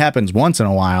if it only happens once in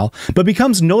a while, but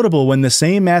becomes notable when the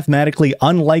same mathematically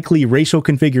unlikely racial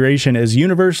configuration is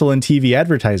universal in TV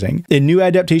advertising. In new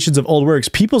adaptations of old works,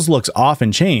 people's looks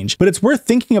often change, but it's worth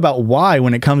thinking about why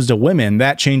when it comes to women,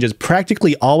 that change is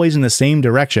practically always in the same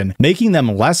direction, making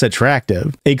them less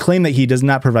attractive, a claim that he does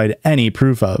not provide any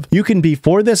proof of. You can be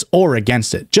for this or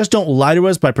against it. Just don't lie to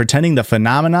us by pretending the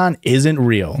phenomenon isn't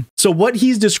real. So what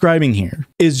he's describing here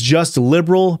is just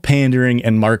liberal pandering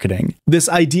and marketing. This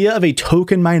idea of a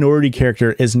token minority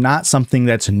character is not something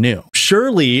that's new.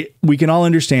 Surely we can all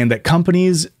understand that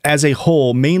companies as a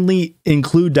whole mainly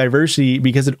include diversity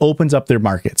because it opens up their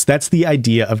markets. That's the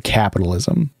idea of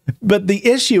capitalism. But the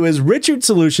issue is Richard's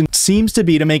solution seems to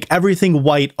be to make everything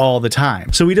white all the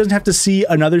time. So he doesn't have to see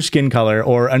another skin color,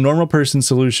 or a normal person's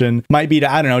solution might be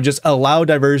to, I don't know, just allow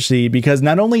diversity, because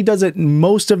not only does it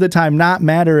most of the time not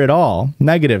matter at all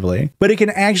negatively, but it can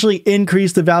actually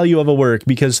increase the value of a work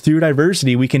because through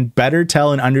diversity, we can better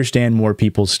tell and understand more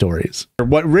people's stories.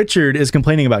 What Richard is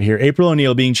complaining about here, April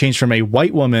O'Neil being changed from a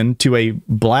white woman to a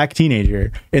black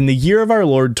teenager in the year of our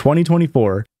Lord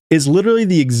 2024, is literally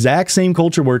the exact same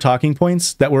culture war talking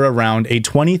points that were around a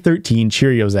 2013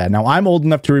 Cheerios ad. Now, I'm old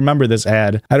enough to remember this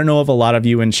ad. I don't know if a lot of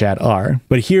you in chat are,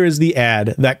 but here is the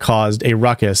ad that caused a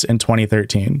ruckus in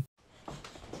 2013.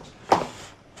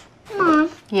 Mom.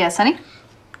 Yes, honey?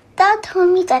 Dad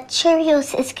told me that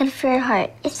Cheerios is good for your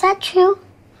heart. Is that true?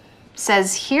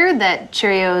 Says here that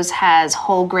Cheerios has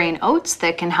whole grain oats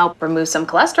that can help remove some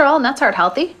cholesterol, and that's heart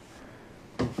healthy.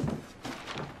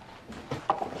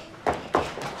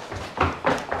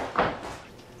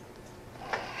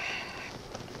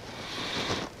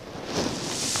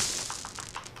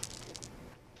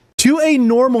 To a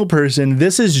normal person,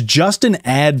 this is just an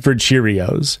ad for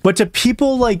Cheerios. But to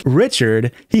people like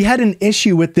Richard, he had an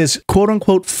issue with this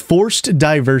quote-unquote forced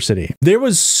diversity. There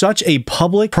was such a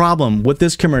public problem with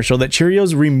this commercial that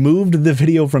Cheerios removed the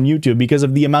video from YouTube because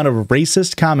of the amount of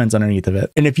racist comments underneath of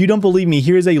it. And if you don't believe me,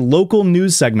 here's a local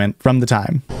news segment from the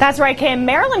time. That's right, Kim.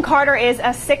 Marilyn Carter is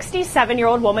a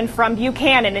 67-year-old woman from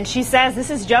Buchanan, and she says this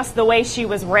is just the way she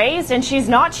was raised, and she's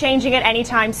not changing it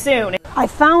anytime soon. I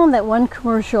found that one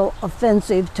commercial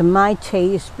offensive to my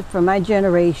taste, for my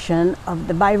generation, of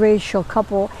the biracial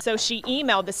couple. So she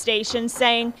emailed the station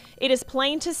saying, "It is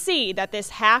plain to see that this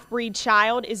half-breed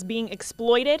child is being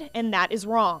exploited, and that is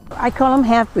wrong." I call them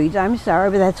half-breeds. I'm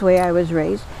sorry, but that's the way I was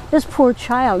raised. This poor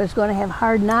child is going to have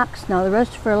hard knocks now the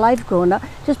rest of her life growing up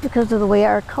just because of the way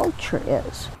our culture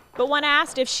is. But when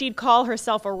asked if she'd call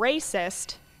herself a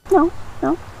racist... No.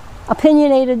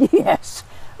 Opinionated, yes.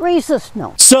 Racist,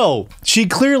 no. So she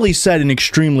clearly said an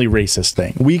extremely racist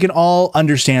thing. We can all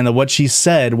understand that what she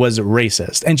said was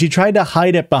racist, and she tried to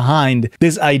hide it behind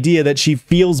this idea that she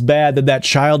feels bad that that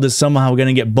child is somehow going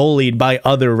to get bullied by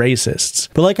other racists.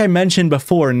 But like I mentioned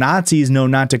before, Nazis know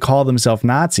not to call themselves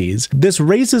Nazis. This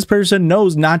racist person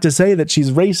knows not to say that she's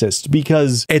racist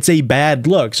because it's a bad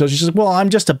look. So she's like, well, I'm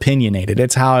just opinionated.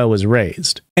 It's how I was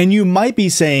raised. And you might be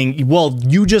saying, well,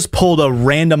 you just pulled a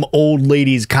random old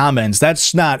lady's comments.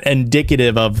 That's not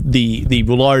indicative of the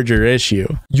larger issue.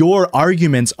 Your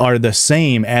arguments are the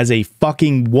same as a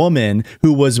fucking woman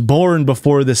who was born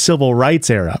before the civil rights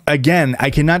era. Again, I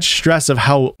cannot stress of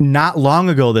how not long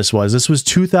ago this was. This was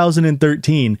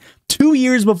 2013. 2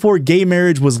 years before gay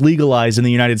marriage was legalized in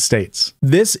the United States.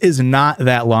 This is not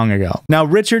that long ago. Now,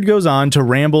 Richard goes on to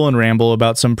ramble and ramble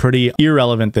about some pretty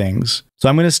irrelevant things. So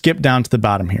I'm going to skip down to the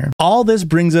bottom here. All this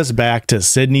brings us back to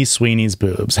Sidney Sweeney's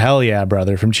boobs. Hell yeah,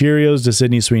 brother. From Cheerios to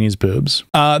Sidney Sweeney's boobs.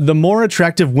 The more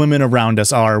attractive women around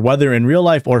us are, whether in real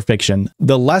life or fiction,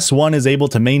 the less one is able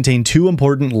to maintain two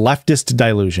important leftist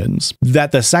delusions.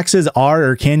 That the sexes are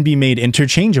or can be made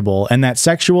interchangeable, and that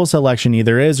sexual selection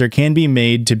either is or can be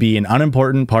made to be an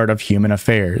unimportant part of human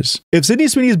affairs. If Sidney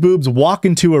Sweeney's boobs walk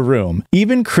into a room,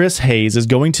 even Chris Hayes is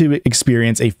going to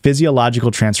experience a physiological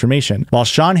transformation, while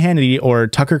Sean Hannity or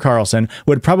Tucker Carlson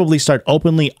would probably start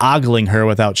openly ogling her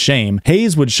without shame.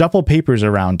 Hayes would shuffle papers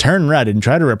around, turn red, and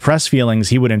try to repress feelings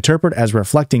he would interpret as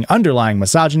reflecting underlying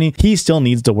misogyny he still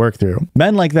needs to work through.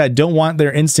 Men like that don't want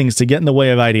their instincts to get in the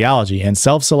way of ideology and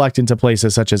self-select into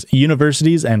places such as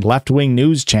universities and left-wing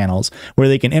news channels where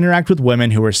they can interact with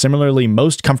women who are similarly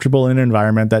most comfortable in an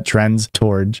environment that trends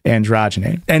toward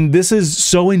androgyny. And this is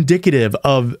so indicative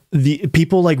of the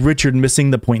people like Richard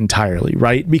missing the point entirely,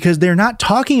 right? Because they're not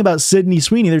talking about Sidney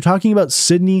Sweeney. They're talking about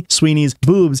Sidney Sweeney's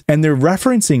boobs, and they're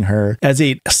referencing her as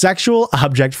a sexual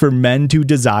object for men to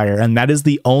desire, and that is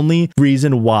the only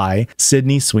reason why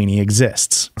Sidney Sweeney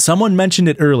exists. Someone mentioned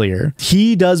it earlier.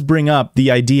 He does bring up the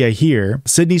idea here,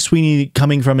 Sidney Sweeney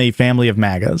coming from a family of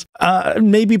MAGAs.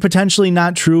 Maybe potentially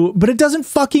not true, but it doesn't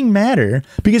fucking matter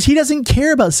because he doesn't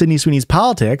care about Sidney Sweeney's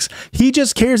politics. He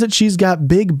just cares that she's got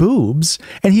big boobs,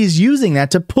 and he's using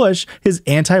that to push his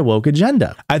anti-woke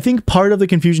agenda. I think part of the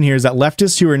confusion here is that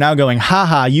leftists who are now going,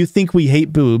 haha, you think we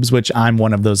hate boobs, which I'm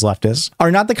one of those leftists,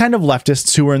 are not the kind of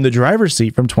leftists who were in the driver's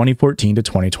seat from 2014 to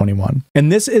 2021.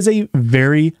 And this is a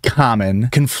very common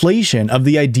conflation of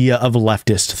the idea of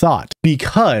leftist thought,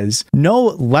 because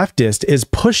no leftist is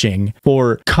pushing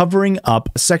for covering up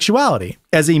sexuality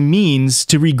as a means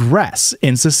to regress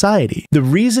in society. The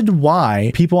reason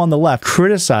why people on the left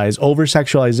criticize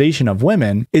over-sexualization of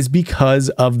women is because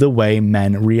of the way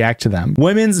men react to them.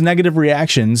 Women's negative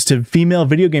reactions to female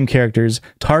video game characters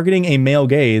targeting a male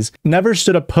gaze never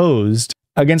stood opposed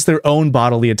against their own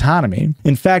bodily autonomy.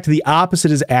 In fact, the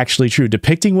opposite is actually true.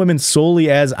 Depicting women solely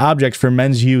as objects for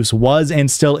men's use was and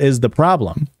still is the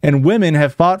problem. And women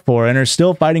have fought for and are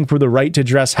still fighting for the right to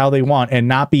dress how they want and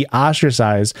not be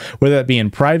ostracized, whether that be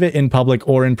in private, in public,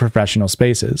 or in professional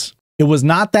spaces. It was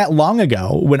not that long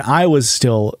ago when I was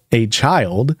still a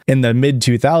child in the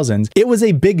mid-2000s. It was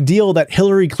a big deal that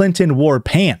Hillary Clinton wore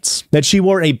pants, that she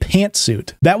wore a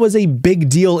pantsuit. That was a big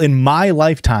deal in my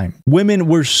lifetime. Women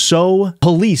were so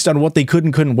policed on what they could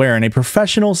and couldn't wear in a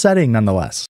professional setting,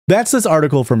 nonetheless. That's this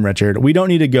article from Richard. We don't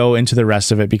need to go into the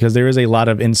rest of it because there is a lot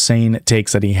of insane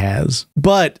takes that he has.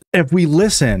 But if we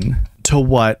listen to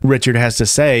what Richard has to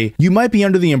say, you might be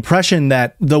under the impression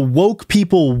that the woke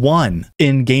people won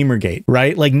in Gamergate,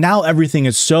 right? Like now everything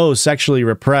is so sexually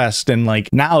repressed and like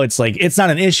now it's like it's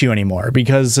not an issue anymore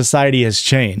because society has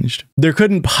changed. There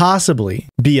couldn't possibly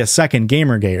be a second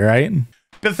Gamergate, right?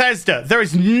 Bethesda, there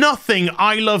is nothing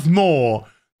I love more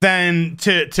than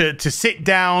to sit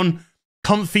down,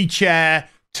 comfy chair,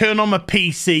 turn on my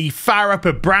PC, fire up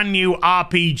a brand new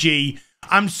RPG.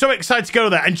 I'm so excited to go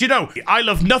there. And you know, I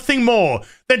love nothing more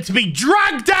than to be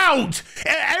dragged out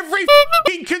at every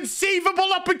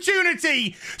conceivable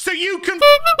opportunity so you can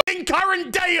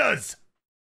current day us.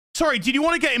 Sorry, did you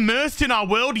want to get immersed in our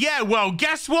world? Yeah, well,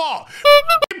 guess what?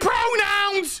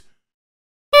 Pronouns!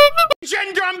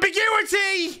 Gender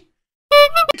ambiguity!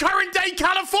 Current day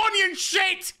Californian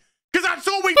shit! Because that's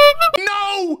all we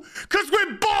know! Because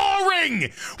we're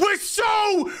boring! We're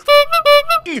so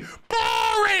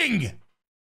boring!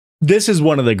 This is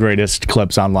one of the greatest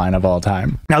clips online of all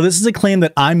time. Now, this is a claim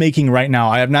that I'm making right now.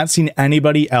 I have not seen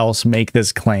anybody else make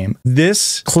this claim.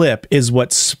 This clip is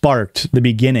what sparked the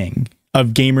beginning of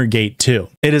Gamergate 2.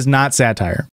 It is not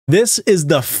satire. This is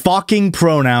the fucking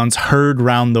pronouns heard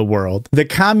round the world. The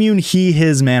commune he,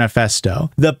 his manifesto.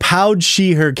 The poud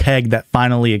she, her keg that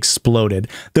finally exploded.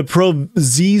 The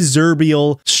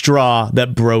proverbial straw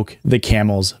that broke the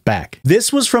camel's back.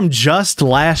 This was from just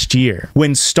last year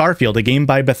when Starfield, a game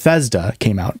by Bethesda,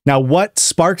 came out. Now, what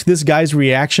sparked this guy's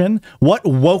reaction? What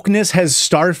wokeness has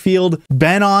Starfield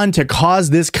been on to cause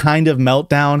this kind of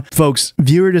meltdown? Folks,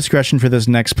 viewer discretion for this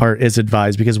next part is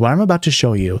advised because what I'm about to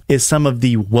show you is some of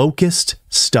the wokest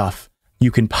stuff you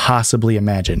can possibly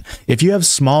imagine. If you have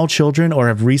small children or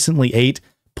have recently ate,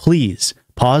 please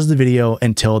pause the video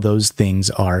until those things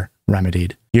are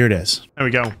remedied. Here it is. There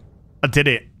we go. I did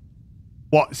it.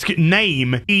 What?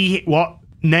 Name? He, what?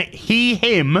 He,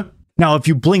 him? Now, if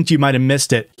you blinked, you might have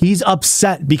missed it. He's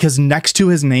upset because next to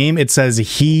his name, it says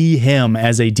he, him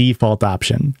as a default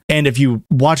option. And if you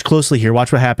watch closely here,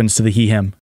 watch what happens to the he,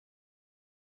 him.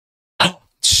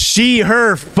 She,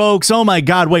 her, folks. Oh my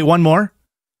God. Wait, one more.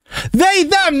 They,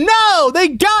 them. No, they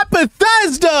got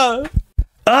Bethesda.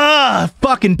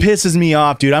 Fucking pisses me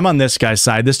off, dude. I'm on this guy's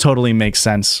side. This totally makes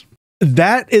sense.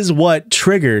 That is what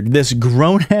triggered this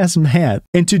grown-ass man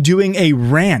into doing a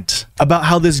rant about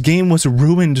how this game was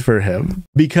ruined for him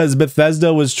because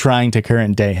Bethesda was trying to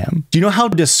current day him. Do you know how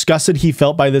disgusted he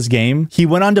felt by this game? He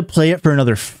went on to play it for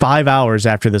another 5 hours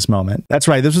after this moment. That's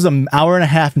right. This was an hour and a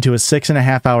half into a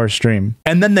 6.5 hour stream.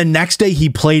 And then the next day he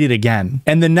played it again.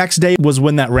 And the next day was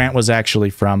when that rant was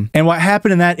actually from. And what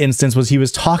happened in that instance was he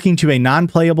was talking to a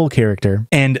non-playable character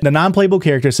and the non-playable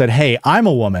character said, "Hey, I'm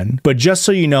a woman, but just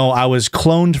so you know, I was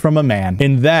cloned from a man."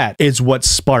 And that is what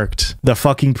sparked the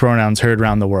fucking pronouns heard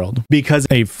around the world because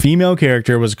a female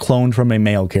character was cloned from a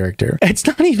male character. It's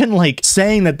not even like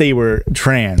saying that they were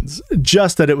trans,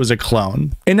 just that it was a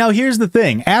clone. And now here's the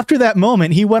thing. After that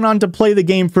moment, he went on to play the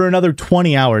game for another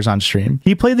 20 hours on stream.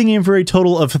 He played the game for a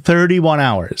total of 31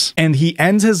 hours. And he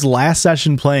ends his last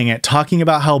session playing it talking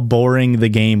about how boring the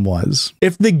game was.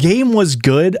 If the game was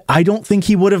good, I don't think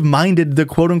he would have minded the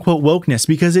quote unquote wokeness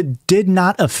because it did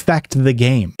not affect the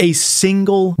game a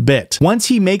single bit. Once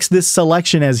he makes this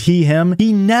selection as he, him,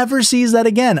 he never sees that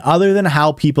again other than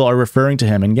how people are referring to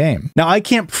him in game. Now, I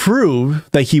can't prove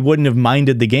that he wouldn't have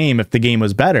minded the game if the game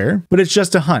was better, but it's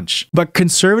just a hunch. But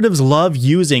conservatives love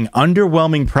using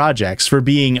underwhelming projects for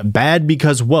being bad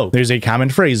because woke. There's a common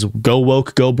phrase, go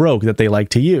woke, go broke, that they like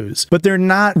to use. But they're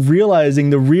not realizing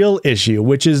the real issue,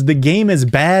 which is the game is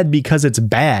bad because it's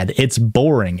bad. It's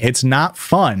boring. It's not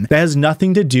fun. That has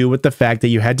nothing to do with the fact that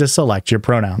you had to select your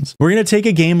pronouns. We're going to take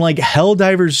a game like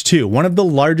Helldivers 2, one of the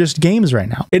largest games right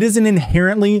now. It is an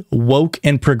inherently woke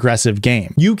and progressive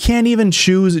game. You can't even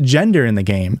choose gender in the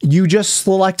game. You just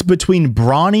select between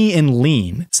brawny and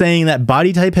lean, saying that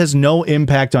body type has no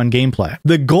impact on gameplay.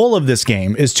 The goal of this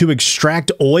game is to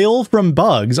extract oil from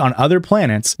bugs on other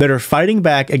planets that are fighting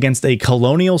back against a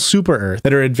colonial super Earth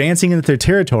that are advancing into their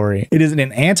territory. It is an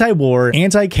anti-war,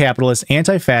 anti-capitalist,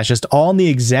 anti-fascist, all in the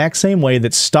exact same way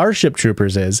that Starship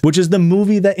Troopers is, which is the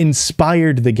movie that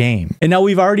inspired the game. And now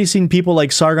we've already seen people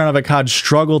like Sargon of Akkad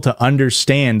struggle to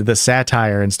understand the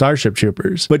satire in Starship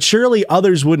Troopers, but surely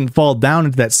others wouldn't fall down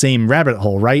into that same rabbit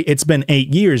hole, right? It's been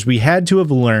 8 years. We had to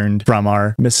have learned from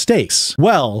our mistakes.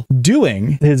 Well,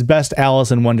 doing his best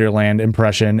Alice in Wonderland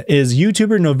impression is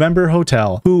YouTuber November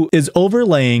Hotel, who is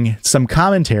overlaying some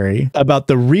commentary about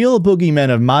the real boogeymen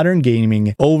of modern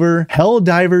gaming over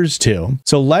Helldivers 2.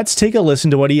 So let's take a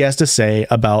listen to what he has to say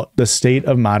about the state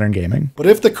of modern gaming. But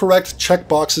if the correct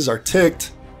checkboxes are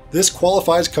ticked, this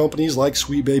qualifies companies like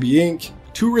Sweet Baby Inc.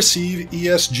 to receive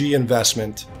ESG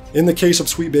investment. In the case of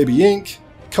Sweet Baby Inc.,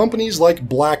 companies like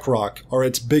BlackRock are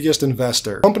its biggest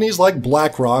investor. Companies like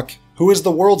BlackRock, who is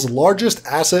the world's largest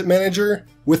asset manager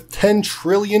with $10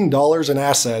 trillion in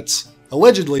assets,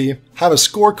 allegedly have a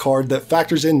scorecard that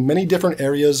factors in many different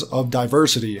areas of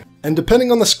diversity. And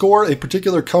depending on the score a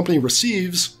particular company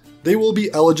receives, they will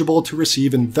be eligible to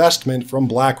receive investment from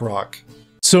BlackRock.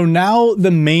 So now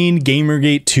the main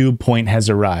Gamergate 2 point has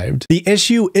arrived. The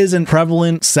issue isn't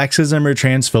prevalent sexism or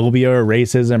transphobia or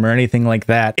racism or anything like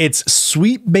that. It's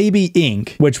Sweet Baby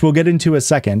Inc., which we'll get into a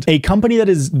second, a company that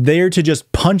is there to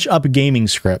just punch up gaming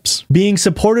scripts, being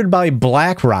supported by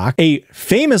BlackRock, a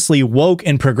famously woke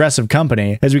and progressive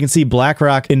company. As we can see,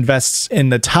 BlackRock invests in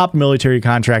the top military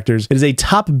contractors. It is a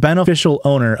top beneficial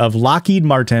owner of Lockheed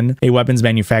Martin, a weapons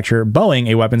manufacturer, Boeing,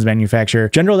 a weapons manufacturer,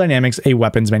 General Dynamics, a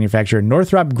weapons manufacturer,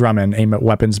 Northrop Grumman, a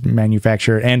weapons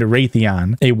manufacturer, and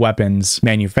Raytheon, a weapons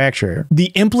manufacturer. The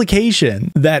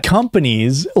implication that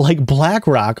companies like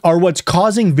BlackRock are what's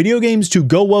causing video games to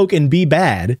go woke and be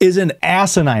bad is an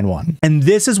asinine one. And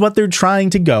this is what they're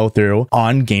trying to go through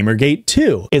on Gamergate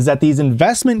 2, is that these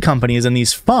investment companies and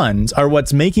these funds are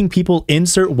what's making people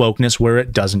insert wokeness where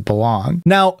it doesn't belong.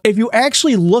 Now, if you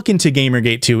actually look into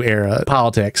Gamergate 2 era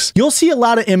politics, you'll see a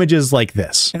lot of images like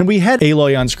this. And we had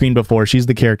Aloy on screen before. She's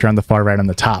the character on the far right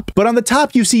on the top. But on the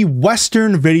top, you see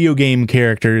Western video game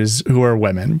characters who are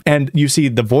women. And you see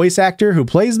the voice actor who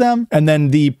plays them, and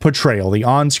then the portrayal, the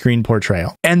on-screen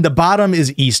portrayal. And the bottom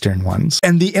is Eastern ones.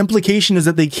 And the implication is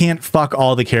that they can't fuck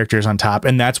all the characters on top,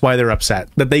 and that's why they're upset.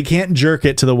 That they can't jerk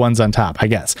it to the ones on top, I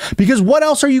guess. Because what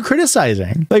else are you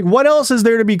criticizing? Like, what else is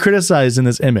there to be criticized in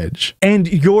this image?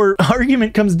 And your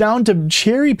argument comes down to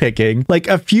cherry picking like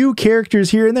a few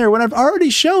characters here and there, when I've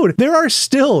already showed there are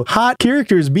still hot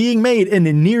characters being made in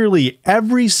nearly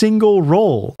every single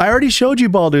role. I already showed you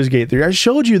Baldur's Gate 3. I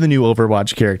showed you the new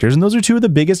Overwatch characters, and those are two of the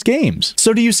biggest games.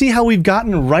 So do you see how we've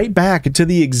gotten right back to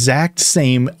the exact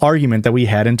same argument that we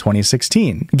had in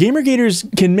 2016?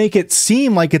 Gamergaters can make it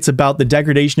seem like it's about the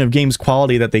degradation of games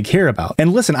quality that they care about.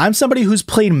 And listen, I'm somebody who's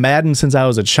played Madden since I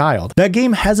was a child. That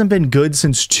game hasn't been good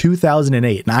since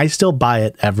 2008, and I still buy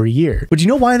it every year. But you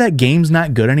know why that game's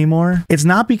not good anymore? It's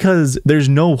not because there's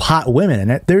no hot women in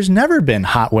it. There's never been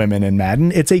hot women in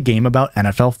Madden. It's a game about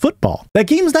NFL football. That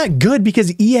game's not good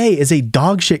because EA is a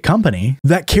dog shit company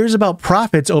that cares about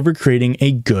profits over creating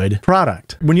a good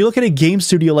product. When you look at a game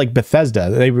studio like Bethesda,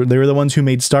 they were the ones who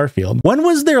made Starfield. When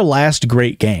was their last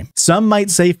great game? Some might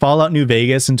say Fallout New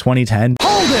Vegas in 2010.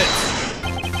 Hold it!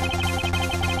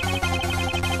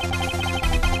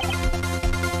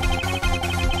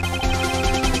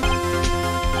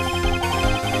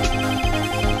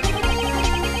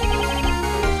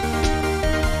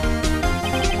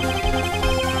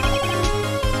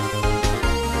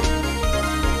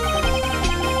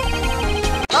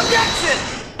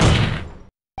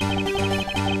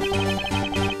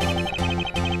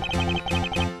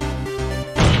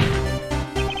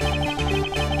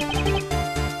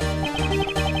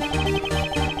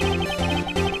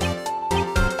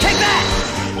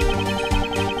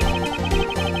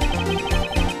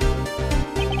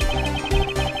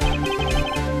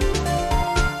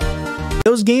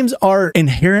 Those games are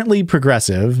inherently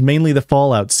progressive, mainly the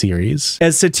Fallout series,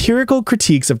 as satirical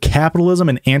critiques of capitalism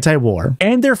and anti-war,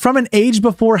 and they're from an age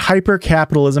before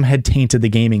hyper-capitalism had tainted the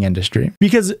gaming industry.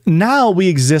 Because now we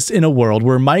exist in a world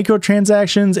where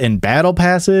microtransactions and battle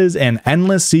passes and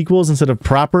endless sequels instead of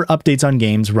proper updates on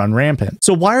games run rampant.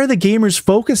 So why are the gamers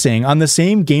focusing on the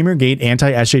same Gamergate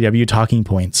anti-SJW talking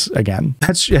points again?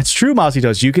 That's true, Mossy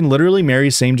Toast. You can literally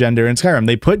marry same gender in Skyrim.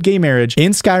 They put gay marriage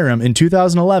in Skyrim in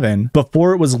 2011 before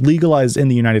it was legalized in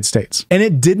the United States. And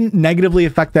it didn't negatively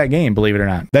affect that game, believe it or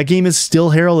not. That game is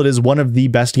still heralded as one of the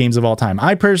best games of all time.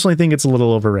 I personally think it's a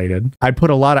little overrated. I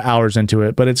put a lot of hours into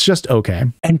it, but it's just okay.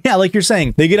 And yeah, like you're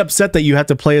saying, they get upset that you have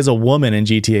to play as a woman in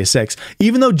GTA 6.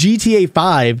 Even though GTA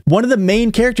 5, one of the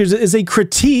main characters is a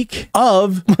critique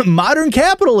of modern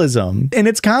capitalism and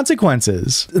its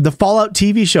consequences. The Fallout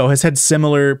TV show has had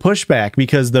similar pushback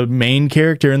because the main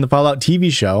character in the Fallout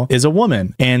TV show is a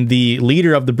woman, and the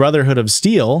leader of the Brotherhood of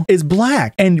Steel is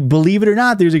black. And believe it or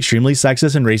not, there's extremely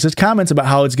sexist and racist comments about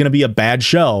how it's going to be a bad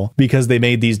show because they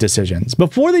made these decisions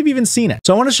before they've even seen it.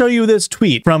 So I want to show you this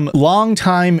tweet from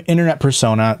longtime internet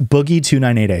persona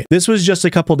Boogie2988. This was just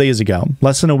a couple days ago,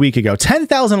 less than a week ago.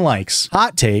 10,000 likes.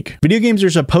 Hot take. Video games are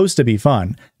supposed to be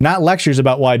fun, not lectures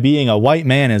about why being a white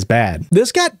man is bad.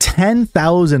 This got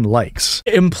 10,000 likes,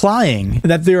 implying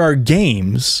that there are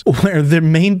games where the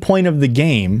main point of the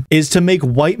game is to make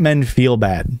white men feel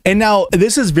bad. And now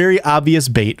this is very obvious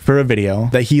bait for a video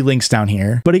that he links down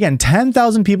here. But again,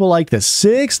 10,000 people like this,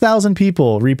 6,000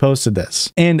 people reposted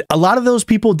this. And a lot of those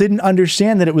people didn't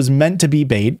understand that it was meant to be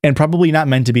bait and probably not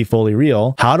meant to be fully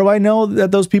real. How do I know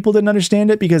that those people didn't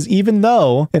understand it? Because even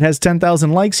though it has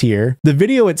 10,000 likes here, the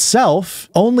video itself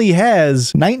only only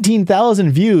has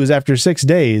 19,000 views after 6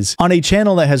 days on a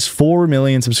channel that has 4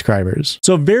 million subscribers.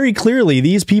 So very clearly,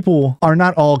 these people are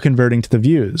not all converting to the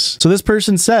views. So this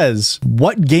person says,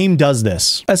 what game does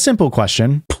this? A simple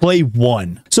question, play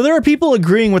one. So there are people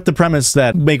agreeing with the premise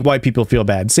that make white people feel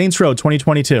bad. Saints Row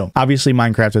 2022. Obviously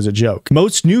Minecraft is a joke.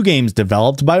 Most new games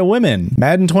developed by women.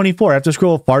 Madden 24. I have to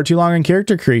scroll far too long on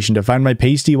character creation to find my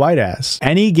pasty white ass.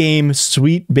 Any game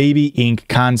Sweet Baby Inc.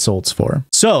 consults for.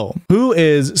 So who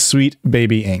is Sweet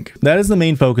Baby Inc.? That is the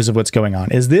main focus of what's going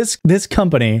on. Is this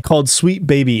company called Sweet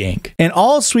Baby Inc. And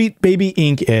all Sweet Baby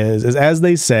Inc. is as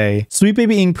they say, Sweet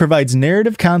Baby Inc. provides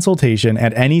narrative consultation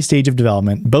at any stage of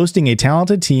development, boasting a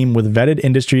talented team with vetted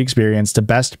industry experience to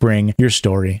best bring your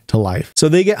story to life. So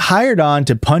they get hired on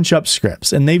to punch up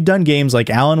scripts, and they've done games like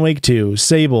Alan Wake 2,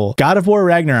 Sable, God of War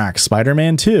Ragnarok,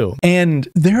 Spider-Man 2, and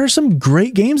there are some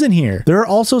great games in here. There are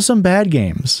also some bad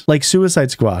games, like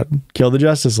Suicide Squad, Kill the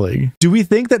Justice League. Do we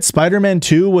think that Spider-Man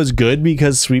 2 was good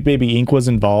because Sweet Baby Inc. was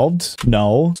involved?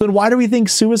 No. So then why do we think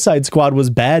Suicide Squad was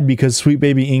bad because Sweet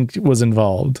Baby Inc. was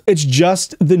involved? It's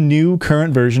just the new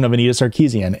current version of Anita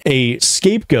Sarkeesian, a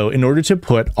scapegoat in order to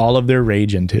put all of their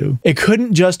rage into. It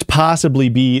couldn't just possibly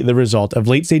be the result of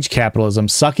late-stage capitalism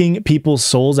sucking people's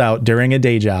souls out during a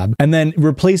day job and then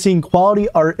replacing quality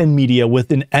art and media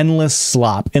with an endless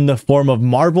slop in the form of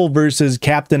Marvel vs.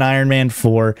 Captain Iron Man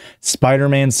 4,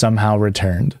 Spider-Man Somehow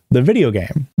Returned, the video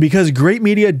game. Because great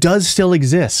media does still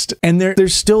exist, and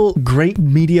there's still great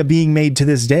media being made to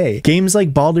this day. Games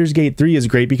like Baldur's Gate 3 is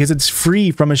great because it's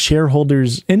free from a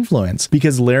shareholder's influence,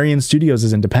 because Larian Studios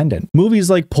is independent. Movies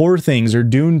like Poor Things or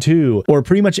Dune 2 or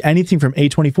pretty much anything from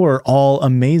A24 are all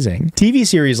amazing. TV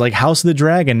series like House of the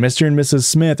Dragon, Mr. and Mrs.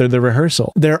 Smith, or The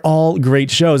Rehearsal, they're all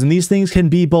great shows, and these things can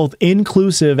be both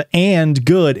inclusive and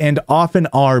good, and often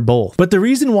are both. But the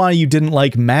reason why you didn't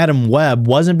like Madam Web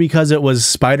wasn't because it was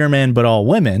Spider-Man but all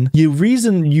women. The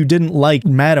reason you didn't like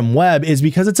Madam Web is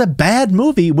because it's a bad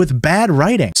movie with bad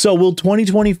writing. So will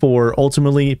 2024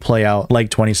 ultimately play out like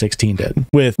 2016 did,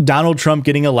 with Donald Trump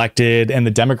getting elected and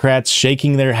the Democrats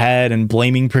shaking their head and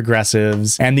blaming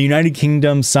progressives, and the United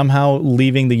Kingdom somehow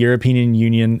leaving the European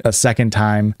Union a second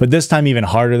time, but this time even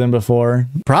harder than before?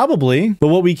 Probably. But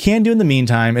what we can do in the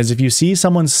meantime is, if you see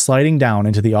someone sliding down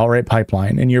into the alt-right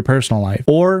pipeline in your personal life,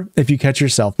 or if you catch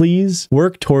yourself, please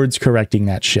work towards correcting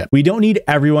that ship. We don't need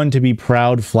everyone to be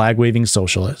proud flag-waving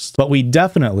socialists, but we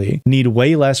definitely need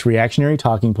way less reactionary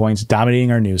talking points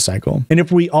dominating our news cycle. And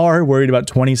if we are worried about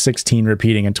 2016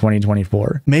 repeating in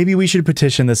 2024, maybe we should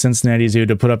petition the Cincinnati Zoo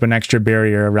to put up an extra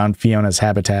barrier around Fiona's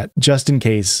habitat, just in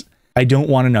case. I don't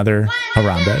want another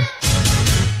Harambe.